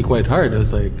kind of hit me quite hard. I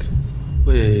was like,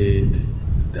 wait,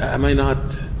 am I not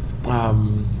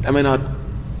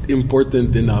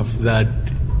important enough that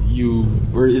you,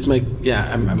 or is my,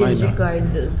 yeah, am I not?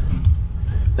 Disregard.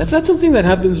 That's not something that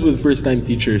happens with first-time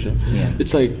teachers. Yeah.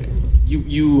 It's like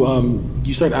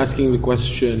you start asking the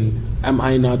question, am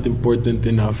I not important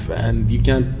enough? And you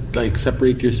can't like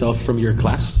separate yourself from your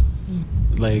class.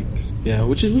 Like, yeah,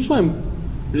 which is why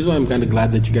I'm kind of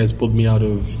glad that you guys pulled me out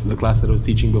of the class that I was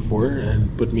teaching before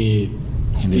and put me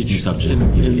In this new subject, in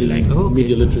you really like.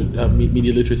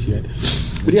 media literacy, right?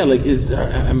 But yeah, like is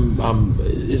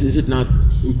it not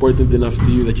important enough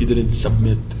to you that you didn't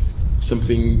submit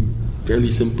something fairly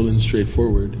simple and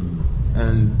straightforward?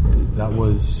 And that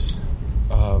was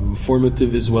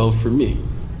formative as well for me.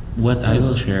 What I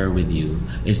will share with you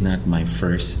is not my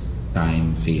first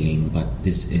time failing, but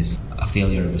this is a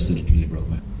failure of a student really broke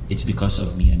my heart. It's because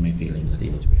of me and my failing not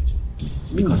able to graduate.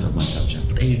 It's because of one subject.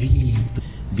 But I really have to,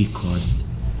 because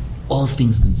all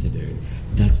things considered,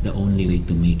 that's the only way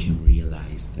to make him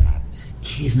realize that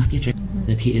he is not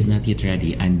yet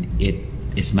ready, and it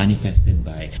is manifested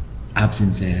by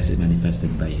absences, it's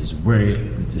manifested by his work.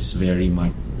 It is very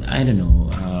much, I don't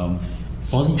know,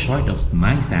 falling short of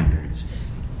my standards.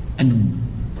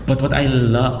 But what I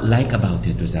like about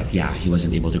it was that, he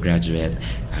wasn't able to graduate,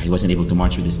 he wasn't able to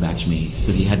march with his batchmates,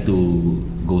 so he had to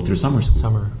go through summer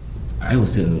school. I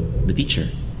was still the teacher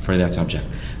for that subject.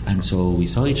 And so we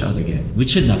saw each other again,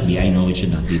 which should not be, I know it should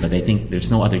not be, but I think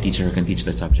there's no other teacher who can teach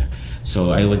that subject.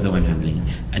 So I was the one handling it.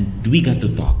 And we got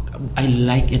to talk. I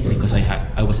like it because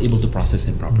I was able to process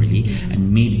him properly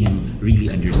and made him really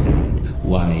understand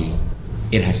why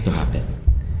it has to happen.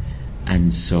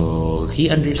 And so he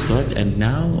understood, and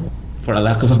now, for a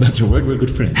lack of a better word, we're good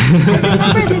friends. I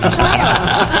remember this child.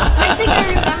 I think I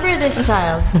remember this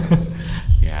child.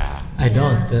 Yeah. I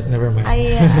don't. Never mind. I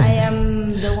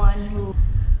am the one who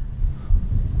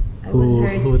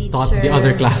was her who taught the teacher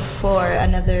other class. for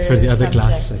another For the other subject.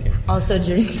 class, okay. Also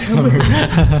during summer.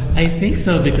 I think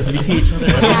so, because we see each other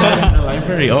in the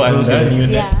library. Oh, I'm done. You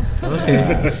Yeah.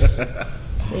 Okay.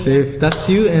 So if that's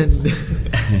you, and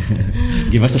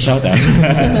Give us a shout out.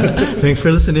 thanks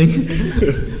for listening.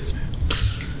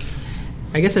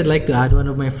 I guess I'd like to add one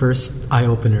of my first eye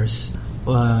openers.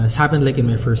 It's happened like in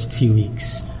my first few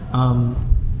weeks.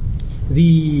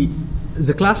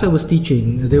 The class I was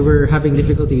teaching, they were having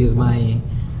difficulty with my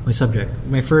subject.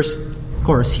 My first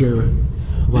course here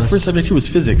was The first subject here was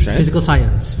physics, right? physical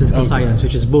science, science,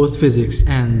 which is both physics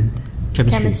and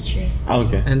chemistry. Oh,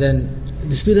 okay. And then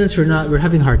the students were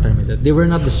having a hard time with it. They were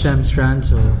not the STEM strand,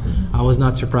 so I was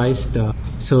not surprised.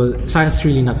 So science is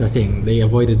really not their thing. They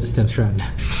avoided the STEM strand.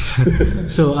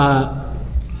 So,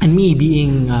 and me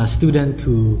being a student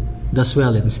who does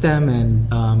well in STEM, and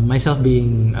myself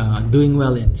being doing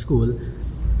well in school,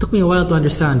 took me a while to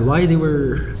understand why they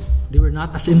were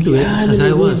not as into it as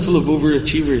I was. Full of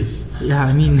overachievers. Yeah,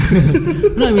 I mean,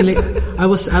 no, I mean, like I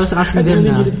was asking them.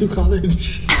 I made it through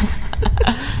college.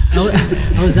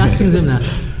 I was asking them now,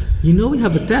 we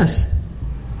have a test.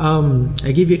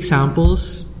 I gave you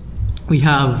examples. We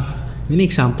have many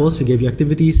examples. We gave you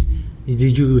activities.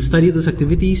 Did you study those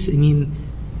activities? I mean,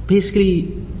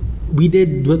 basically, we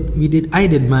did what we did. I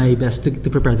did my best to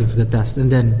prepare them for the test.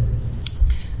 And then,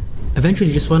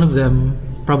 eventually, just one of them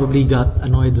probably got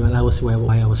annoyed while I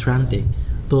was ranting.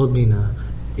 Told me,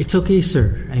 it's okay,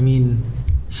 sir. I mean,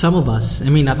 some of us,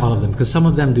 not all of them, because some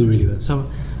of them do really well.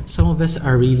 Some of us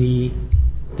are really.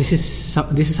 This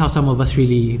is how some of us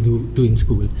really do in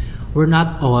school. We're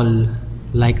not all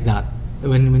like that.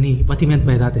 What he meant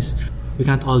by that is we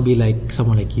can't all be like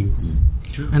someone like you.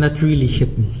 True. And that really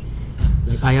hit me.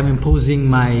 Like I am imposing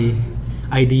my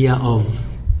idea of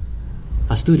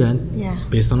a student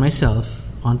based on myself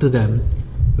onto them,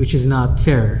 which is not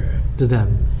fair to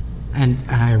them. And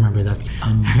I remember that.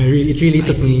 It really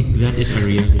took me. That is a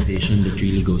realization that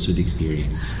really goes with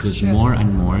experience. Because more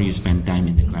and more you spend time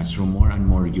in the classroom, more and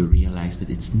more you realize that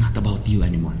it's not about you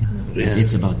anymore. Yeah.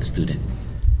 It's about the student.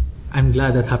 I'm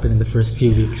glad that happened in the first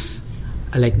few weeks.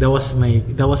 Like that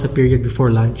was a period before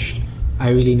lunch. I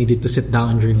really needed to sit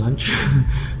down during lunch.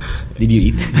 Did you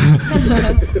eat?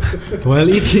 While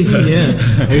eating, yeah.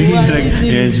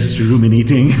 Just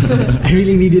ruminating. I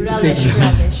really needed to take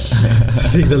Relish.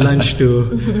 the lunch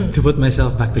to put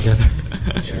myself back together.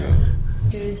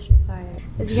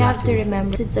 Because you have to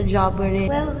remember, it's a job where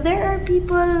there are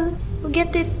people who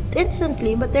get it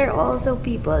instantly, but there are also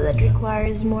people that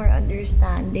requires more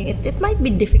understanding. It might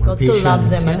be difficult to love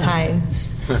them at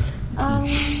times.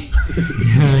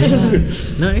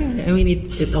 No, I mean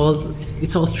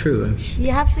it's all true.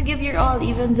 You have to give your all,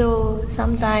 even though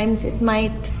sometimes it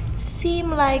might seem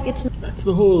like it's. That's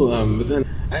the whole. But then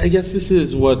I guess this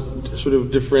is what sort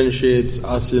of differentiates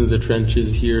us in the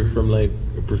trenches here from like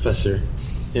a professor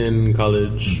in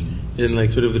college, in like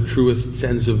sort of the truest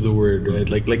sense of the word, right?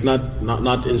 Like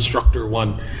not instructor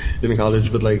one in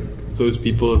college, but like those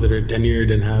people that are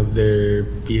tenured and have their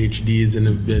PhDs and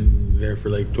have been there for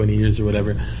like 20 years or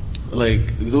whatever.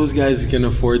 Like those guys can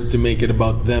afford to make it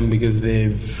about them because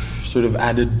they've sort of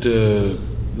added to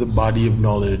the body of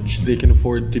knowledge. They can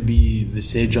afford to be the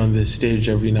sage on this stage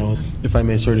every now and then, if I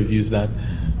may sort of use that.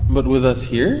 But with us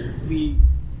here, we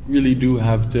really do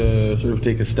have to sort of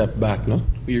take a step back, no?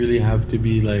 We really have to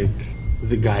be like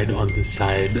the guide on the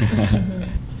side.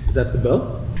 Is that the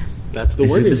bell? That's the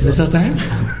word. Is it dismissal time?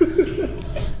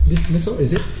 Dismissal?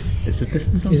 Is it? Is it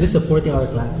dismissal? Is this a 40-hour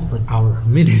class? For hour,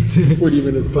 minute? 40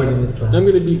 minutes. 40-minute class. I'm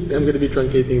gonna be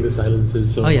truncating the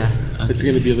silences, so it's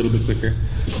gonna be a little bit quicker.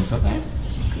 Dismissal time?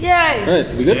 Yay! All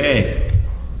right, we good? Hey!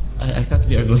 I thought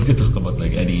we are going to talk about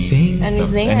like anything.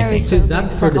 Anything? So is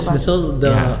that for dismissal,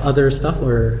 the other stuff,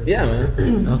 or? Yeah,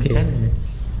 man. Okay. 10 minutes.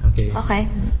 Okay. Okay.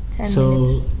 10 So,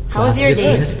 minutes. How was your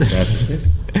day? dismissed. Class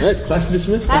dismissed? All right, class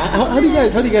dismissed. How do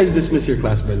you guys dismiss your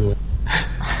class, by the way?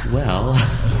 Well,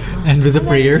 And with a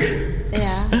prayer.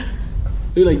 Yeah.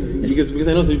 You're like because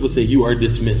I know some people say you are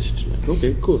dismissed. Like,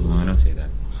 okay, cool. no, I don't say that.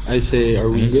 I say, are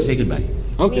we I good? just say goodbye.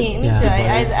 Okay. Me Yeah. too.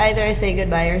 Either I say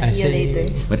goodbye or see you say-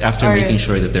 later. But after Or making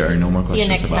sure that there are no more see you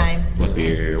questions next about time. what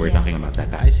we're talking about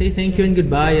that I time. say thank you and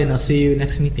goodbye, and I'll see you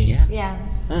next meeting. Yeah. Yeah.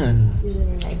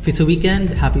 Usually like If it's a weekend,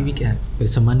 happy weekend. But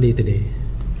it's a Monday today.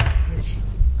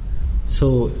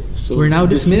 So we're now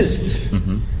dismissed.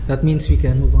 Mm-hmm. That means we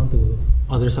can move on to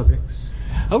other subjects.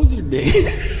 How was your day?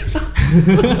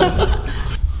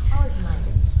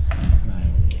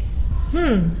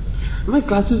 My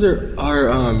classes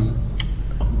are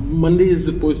Monday is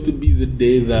supposed to be the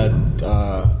day that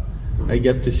I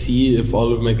get to see if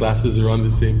all of my classes are on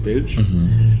the same page,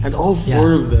 and all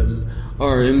four of them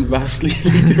are in vastly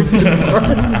different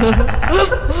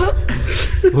parts.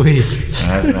 Wait.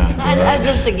 That's not good. I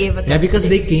just to give it. Yeah, because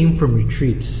they came from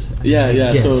retreats. Yeah.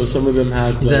 Yes. So some of them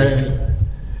have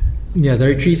The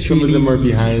retreats. some really, of them are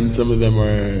behind, some of them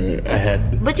are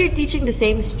ahead. But you're teaching the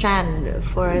same strand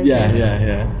for Yeah.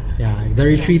 Yeah, the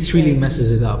retreats really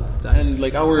messes it up. And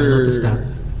like I our noticed that.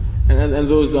 and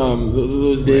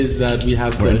those days that we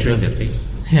have to We're entering the adjust.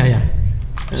 phase. Yeah.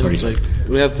 And Sorry. it's like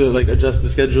we have to like adjust the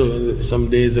schedule. And some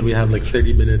days that we have like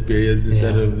 30-minute periods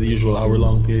instead of the usual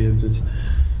hour-long periods.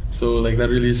 So like that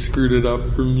really screwed it up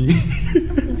for me.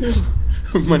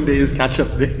 Monday is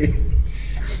catch-up day.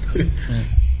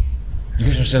 You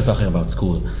guys are still talking about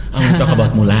school. I want to talk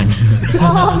about Mulan.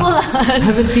 I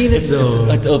haven't seen it though.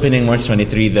 It's opening March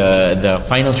 23, the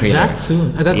final trailer. That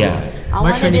soon? Yeah.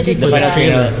 March wanted it 23 to for The be the final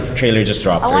trailer. trailer just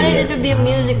dropped I wanted earlier. it to be a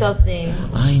musical thing.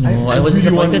 I know. I was really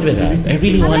disappointed want- with that. I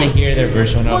really want to hear their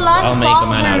version of Mulan I'll Make a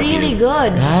songs Man are Out of really You.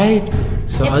 good. Right?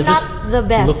 So If I'll not just the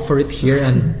best. look for it here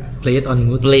and play it on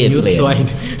mute. Play it.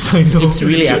 So I know. It's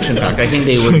really action-packed. I think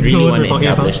they So would I know really what want to we're talking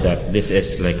establish about. that this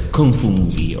is like Kung Fu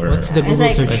movie or... What's the Google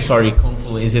like- search? Sorry, Kung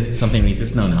Fu. Is it something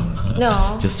racist? No.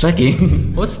 No. Just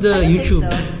checking. What's the I don't think YouTube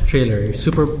so. trailer?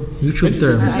 YouTube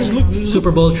term.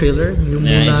 Super Bowl trailer. Yung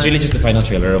Yeah, it's Mulan. really just the final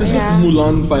trailer of It's like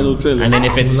Mulan final trailer. And then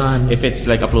if Mulan. it's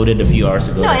like uploaded a few hours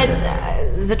ago, No, that's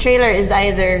it's the trailer is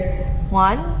either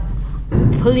one,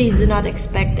 please do not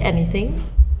expect anything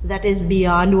that is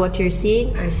beyond what you're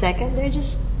seeing, or second, they're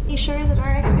just making sure that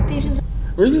our expectations.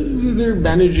 Or they're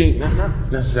managing,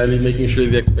 not necessarily making sure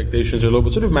the expectations are low,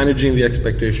 but sort of managing the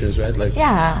expectations, right? Like,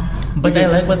 Yeah. But I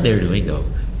like what they're doing though.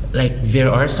 Like there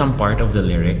are some part of the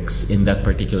lyrics in that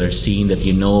particular scene that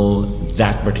you know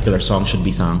that particular song should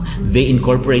be sung. They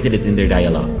incorporated it in their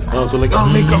dialogues. oh, so like, I'll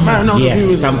make a man out of you.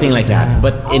 Yes, something like that,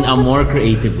 but in a more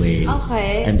creative way.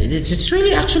 Okay. And it's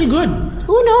really actually good.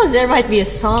 Who knows? There might be a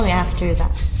song after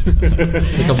that.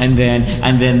 And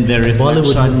then the Bollywood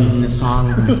reflection song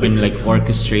has been like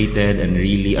orchestrated and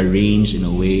really arranged in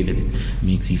a way that it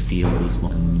makes you feel those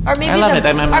moments. Or maybe I love the, it.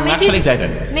 I'm or maybe- actually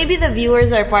excited. Maybe the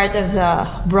viewers are part of the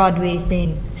Broadway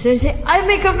thing. So they say, "I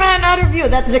make a man out of you."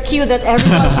 That's the cue that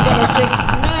everyone's gonna sing.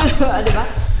 Diba?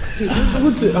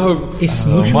 What's it? Is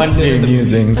Mushu still in the movie?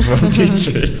 musings from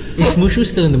teachers. Is Mushu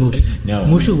still in the movie? No.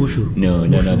 Wushu. No.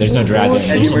 There's no dragon. Mushu.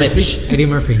 There's a witch. Eddie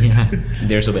Murphy, yeah.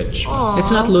 There's a witch. It's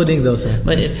not loading though, so.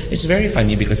 But it's very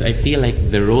funny because I feel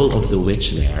like the role of the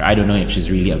witch there, I don't know if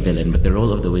she's really a villain, but the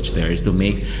role of the witch there is to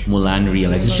make Mulan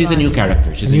realize that she's a new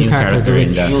character. She's a new character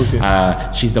in the.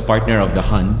 Okay. She's the partner of the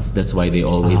Huns. That's why they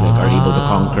always like are able to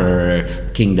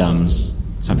conquer kingdoms,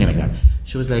 something like that.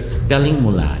 She was like telling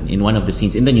Mulan in one of the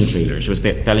scenes in the new trailer. She was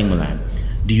telling Mulan,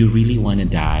 "Do you really want to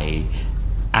die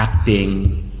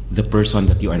acting the person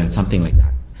that you are not?" Something like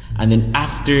that. And then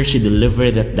after she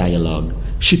delivered that dialogue,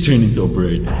 she turned into a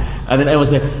bird. And then I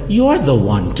was like, "You're the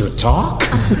one to talk?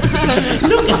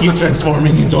 Look at you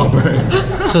transforming into a bird."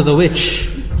 So the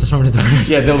witch just from the door.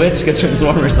 Yeah, the witch can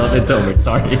transform herself into a bird.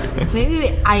 Sorry. Maybe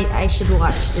I should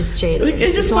watch this trailer. Like,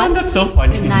 I just This found one that so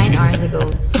funny. 9 hours ago.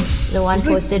 The one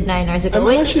posted 9 hours ago. I'm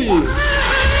Wait, actually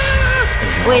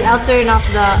I'll turn off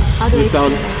the. How do I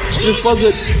sound. Just pause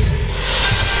it.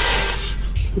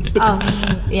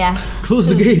 Yeah. Close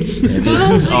the gates.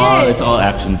 It's all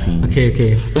action scenes.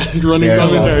 Okay. Running We'd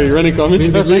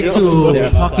commentary. like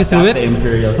to walk you through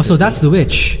it. Oh, so that's the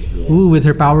witch. Ooh, with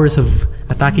her powers of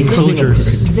attacking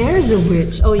soldiers. There's a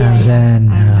witch. Oh, yeah. And then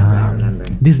I remember.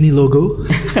 Disney logo.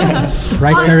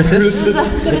 Rice terraces.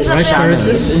 Rice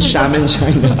terraces. in Shaman,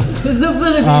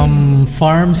 China.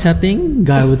 Farm setting.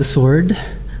 Guy with a sword.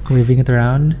 Waving it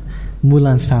around.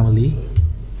 Mulan's family.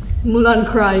 Mulan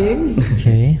crying.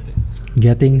 Okay.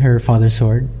 Getting her father's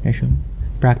sword, I assume.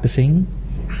 Practicing.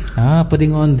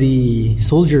 Putting on the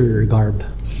soldier garb.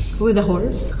 With a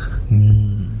horse.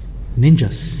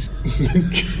 Ninjas.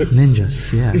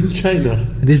 Ninjas, yeah. In China.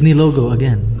 Disney logo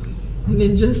again.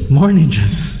 Ninjas. More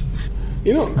ninjas.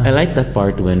 You know, I like that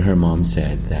part when her mom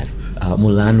said that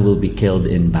Mulan will be killed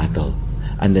in battle.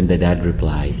 And then the dad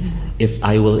replied, "If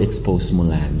I will expose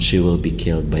Mulan, she will be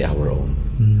killed by our own."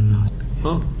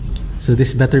 So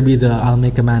this better be the I'll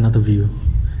make a man out of you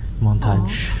montage.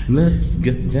 Let's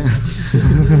get down.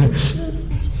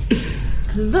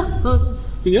 The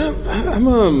horse. yeah, I'm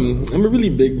a really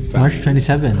big fan. March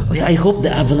 27. Yeah, I hope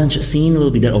the avalanche scene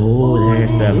will be there. Oh,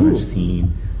 there's the avalanche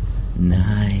scene.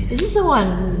 Nice. Is this the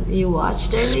one you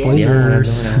watched earlier?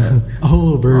 Spoilers.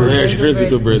 Oh, Oh, bird. there, she turns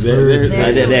into a bird. There,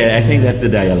 I think that's the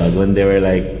dialogue when they were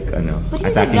like, But he's a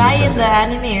attacking guy each in the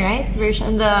other. anime, right?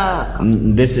 Version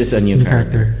the. This is a new New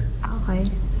character. character. Okay.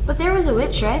 But there was a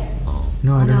witch, right?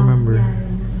 No, I don't remember.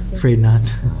 Yeah, Afraid not.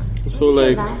 So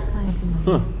like, last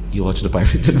time. You watch the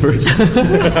pirated version.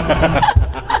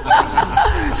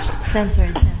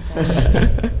 Censored.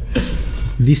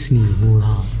 Disney.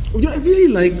 Mulan. I really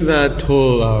like that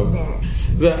whole,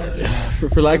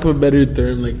 for lack of a better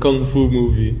term, like kung fu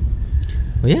movie,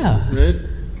 Oh, yeah. right?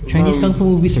 Chinese kung fu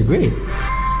movies are great.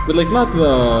 But like not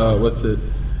the what's it?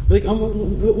 Like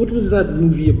what was that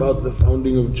movie about the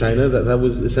founding of China? That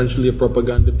was essentially a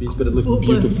propaganda piece, but it looked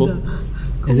beautiful.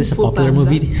 Is this a Kung Fu popular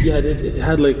Panda. movie? Yeah, it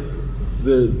had like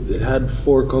it had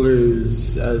 4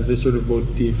 colors as their sort of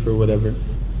motif or whatever.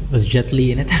 Was Jet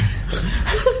Li in it?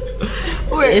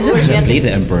 Isn't Jet Li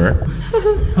the emperor?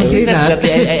 I say that. Jet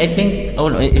Li. I think. Oh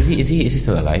no, is he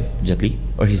still alive? Jet Li,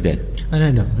 or he's dead? I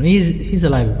don't know. He's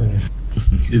alive.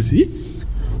 Is he?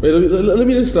 Wait, let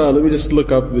me just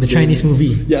look up The Chinese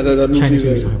movie. Yeah, that movie. Chinese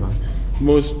movie that- talking about.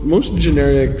 Most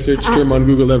generic search term on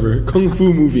Google ever. Kung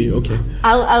Fu movie. Okay.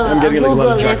 I'll getting, like, a lot Google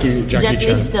of if Jackie Jet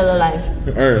Chan. Li's still alive.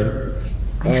 All right.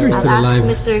 I'm sure he's I'll still ask alive.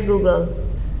 Mr. Google.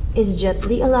 Is Jet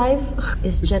Li alive?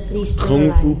 Is Jet Li still Kung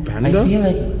alive? Fu I Panda. feel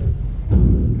like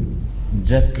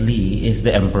Jet Li is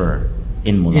the emperor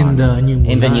in Mulan. In the new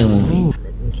movie. In the new movie.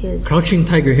 His- Crouching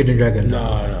Tiger, Hidden Dragon.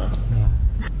 No.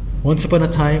 Once Upon a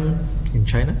Time in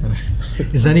China.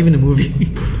 Is that even a movie?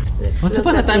 Once Look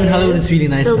Upon a at Time in Hollywood is really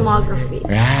nice. though. Filmography.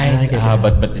 Right. Okay.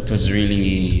 But it was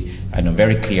really, I know,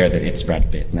 very clear that it's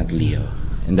Brad Pitt, not Leo,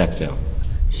 in that film.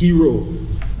 Hero.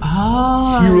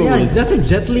 Ah, Hero yeah, is- that's a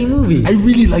Jet Li movie. I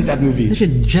really like that movie, That's a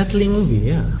Jet Li movie,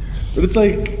 yeah. but it's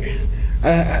like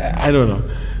I don't know.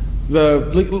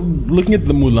 Looking at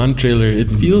the Mulan trailer, it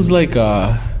feels like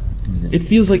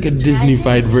a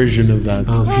Disney-fied version of that.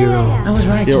 Of Hero. I was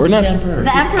right. Yeah, or He's not- the emperor.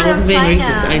 The Emperor I wasn't of being China.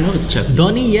 racist. I know it's Chuck.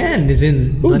 Donnie Yen is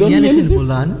in. Oh, Donnie Yen is in in it?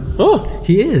 Mulan. Oh,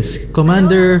 He is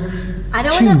Commander. I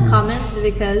don't want to comment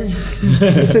because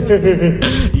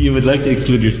You would like to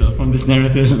exclude yourself from this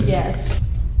narrative. yes.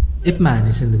 Ip Man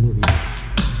is in the movie.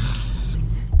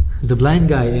 The blind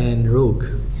guy in Rogue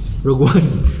One.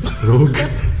 Rogue.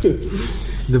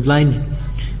 The blind.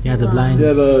 Yeah, the blind.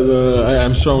 yeah.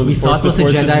 I'm strong with We the Force. thought was The a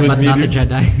Force is Jedi, with but me, not a dude.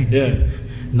 Jedi. Yeah.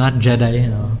 Not Jedi. You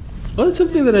know. Well, that's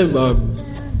something that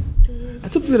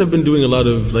I've been doing a lot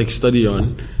of like study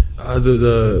on.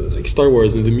 The like Star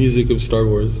Wars and the music of Star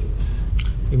Wars.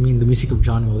 I mean, the music of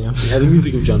John Williams. Yeah, the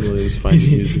music of John Williams is fine.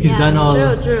 music. He's Yeah,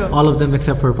 done true. all of them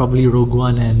except for probably Rogue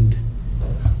One and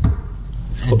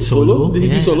Solo? Did he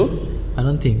do Yeah. Solo? I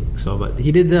don't think so, but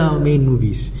he did the main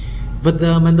movies. But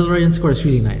the Mandalorian score is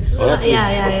really nice. Oh, that's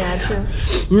Yeah, true.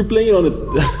 We were playing it on a.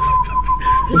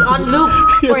 It's on loop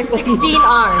for 16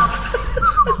 hours.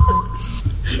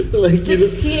 like you know,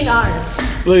 16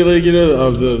 hours. like you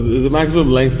know, the maximum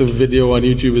length of video on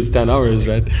YouTube is 10 hours,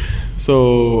 right?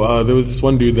 So there was this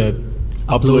one dude that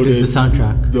Uploaded the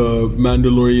soundtrack. the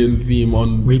Mandalorian theme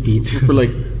on Repeat. for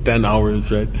like 10 hours,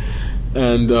 right?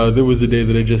 And there was a day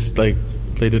that I just like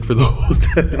played it for the whole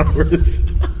 10 hours.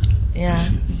 Yeah.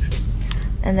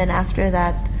 And then after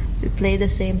that, we play the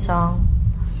same song,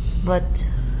 but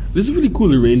There's a really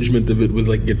cool arrangement of it with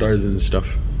like guitars and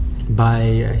stuff.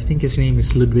 By I think his name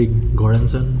is Ludwig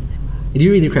Göransson. Did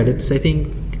you read the credits? I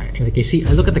think like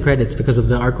I look at the credits because of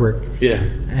the artwork, Yeah,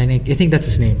 and I think that's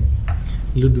his name,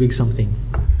 Ludwig something.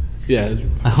 yeah.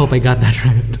 I hope I got that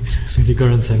right. Ludwig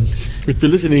Göransson. If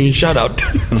you're listening, shout out.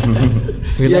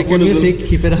 We Yeah, like your one of the- music.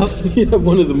 Keep it up. You have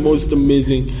one of the most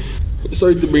amazing.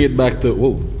 Sorry to bring it back to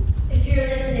whoa. if you're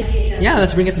listening, Yeah,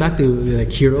 let's bring it back to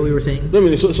like Hero. We were saying. No, I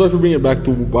mean, sorry for bringing it back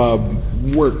to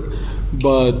work,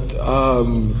 but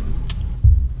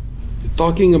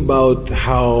talking about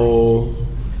how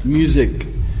music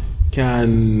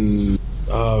can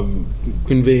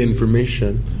convey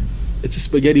information. It's a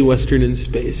spaghetti western in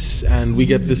space, and we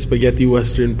get the spaghetti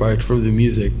western part from the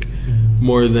music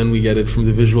more than we get it from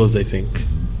the visuals, I think.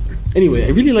 Anyway, I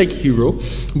really like Hero,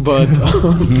 but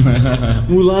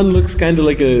Mulan looks kind of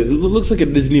like a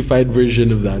Disney-fied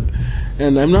version of that,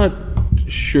 and I'm not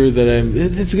sure that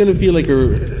it's gonna feel like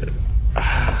a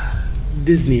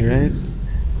Disney, right?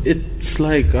 It's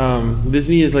like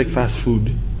Disney is like fast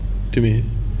food to me.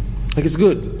 Like it's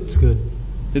good, It's good.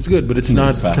 it's good, but it's not.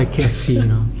 It's fast. It's like KFC, you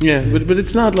know. Yeah, but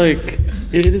it's not like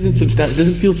it isn't It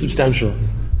doesn't feel substantial.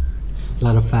 A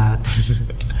lot of fat,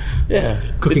 Yeah,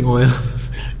 cooking oil.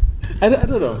 I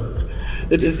don't know.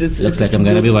 It's Looks like I'm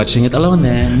gonna be watching it alone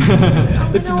then.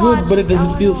 It's good, but it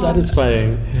doesn't feel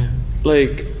satisfying.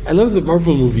 Like, I love the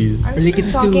Marvel movies. Are we Like, still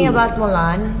it's talking still- about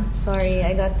Mulan? Sorry,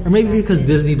 I got Or maybe because distracted.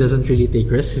 Disney doesn't really take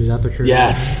risks. Is that what you're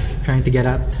Yes. trying to get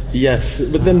at? Yes,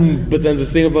 but then the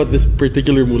thing about this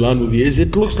particular Mulan movie is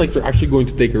it looks like they're actually going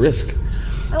to take a risk.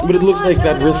 But it looks like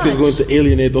that risk is going to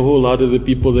alienate a whole lot of the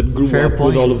people that grew Fair up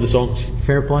point. with all of the songs.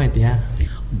 Fair point, yeah.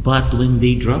 But when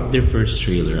they dropped their first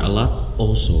trailer, a lot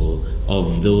also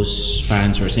of those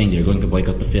fans were saying they're going to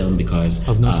boycott the film because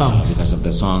Of no songs. because of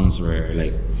the songs were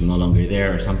like no longer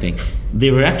there or something.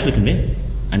 They were actually convinced,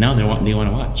 and now they want to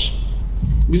watch.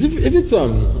 Because if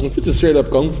it's a straight up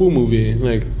kung fu movie,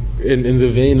 like in the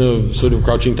vein of sort of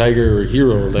Crouching Tiger or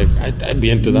Hero, like I'd be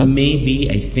into that. Maybe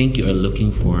I think you are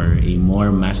looking for a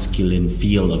more masculine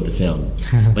feel of the film,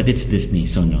 but it's Disney,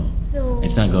 so no,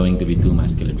 it's not going to be too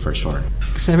masculine for sure.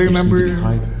 Because I It's going to be remember,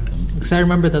 hard. because I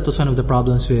remember that was one of the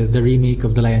problems with the remake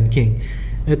of The Lion King.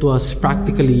 It was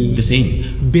practically The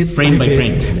same, bit frame by bit.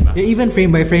 frame, diba? Yeah, even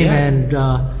frame by frame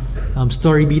Yeah. and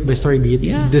story beat by story beat,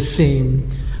 Yeah. the same.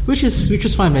 Which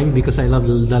is fine, maybe because I love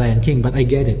the Lion King, but I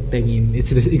get it. I mean,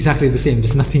 it's exactly the same.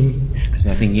 There's nothing. There's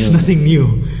nothing new. There's nothing new.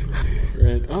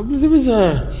 Right. There was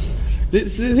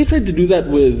they tried to do that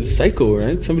with Psycho,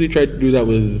 right? Somebody tried to do that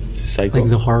with Psycho. Like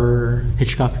the horror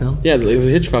Hitchcock film. Yeah, like the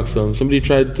Hitchcock film. Somebody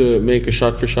tried to make a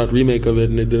shot-for-shot remake of it,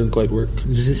 and it didn't quite work.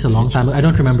 Was this a long time ago? I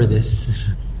don't remember this.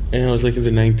 And it was like in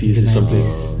the 90s or The something.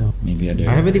 90s, so. Maybe other.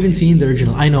 I haven't even seen the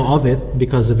original. I know of it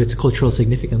because of its cultural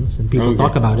significance, and people Okay.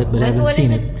 talk about it, but I haven't When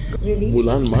seen is it. released?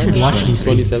 Mulan, March should watch these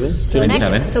things. 27. So,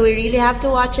 27? so we really have to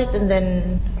watch it and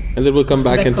then. And then we'll come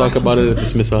back and talk about it at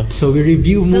dismissal. So we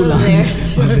review So Mulan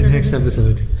there's- on the next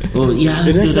episode. Oh yeah, let's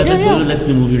The do next that. episode? Let's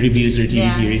do movie reviews or TV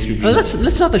Yeah. series reviews.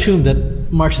 Let's not assume that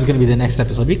March is going to be the next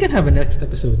episode. We can have a next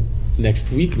episode,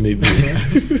 Next week, maybe.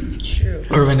 True.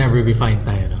 or whenever we find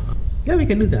time. Yeah, we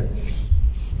can do that.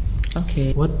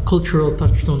 Okay. What cultural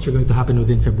touchstones are going to happen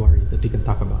within February that we can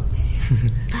talk about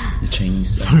The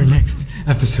Chinese. for our next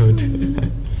episode?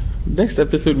 Next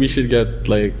episode, we should get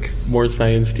like more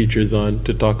science teachers on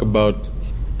to talk about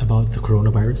About the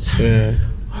coronavirus,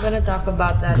 I'm gonna talk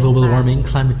about that. in global class. warming,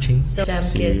 climate change. So some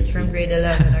kids Seriously. from grade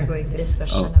 11 are going to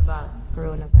discussion Oh. about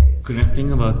coronavirus.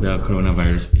 Connecting about the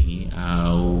coronavirus thingy,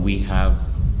 we have,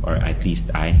 or at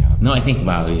least I have. No, I think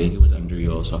Val, it was under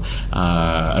you also.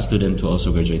 A student who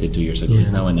also graduated 2 years ago is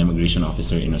Yeah. now an immigration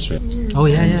officer in Australia. Oh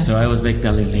yeah, And yeah. so I was like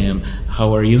telling him,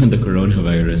 how are you in the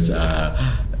coronavirus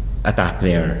attack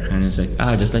there? And it's like,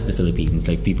 just like the Philippines,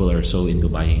 like people are so into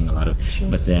buying a lot of,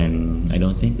 but then I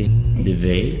don't think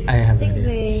they I have I no think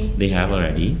idea. they have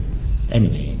already.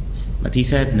 Anyway, but he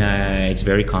said nah, it's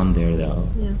very calm there though.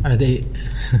 Are they?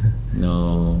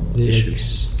 No They-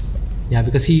 issues. Yeah,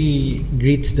 because he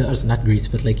greets not greets,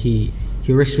 but like he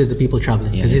works with the people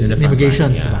traveling. Yeah, Because he's he's in the an front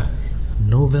immigration. line, yeah.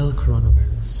 Novel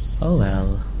coronavirus. Oh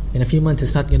well, In a few months,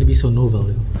 it's not going to be so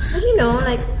novel. But you know,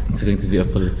 like it's going to be a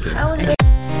Pulitzer. I was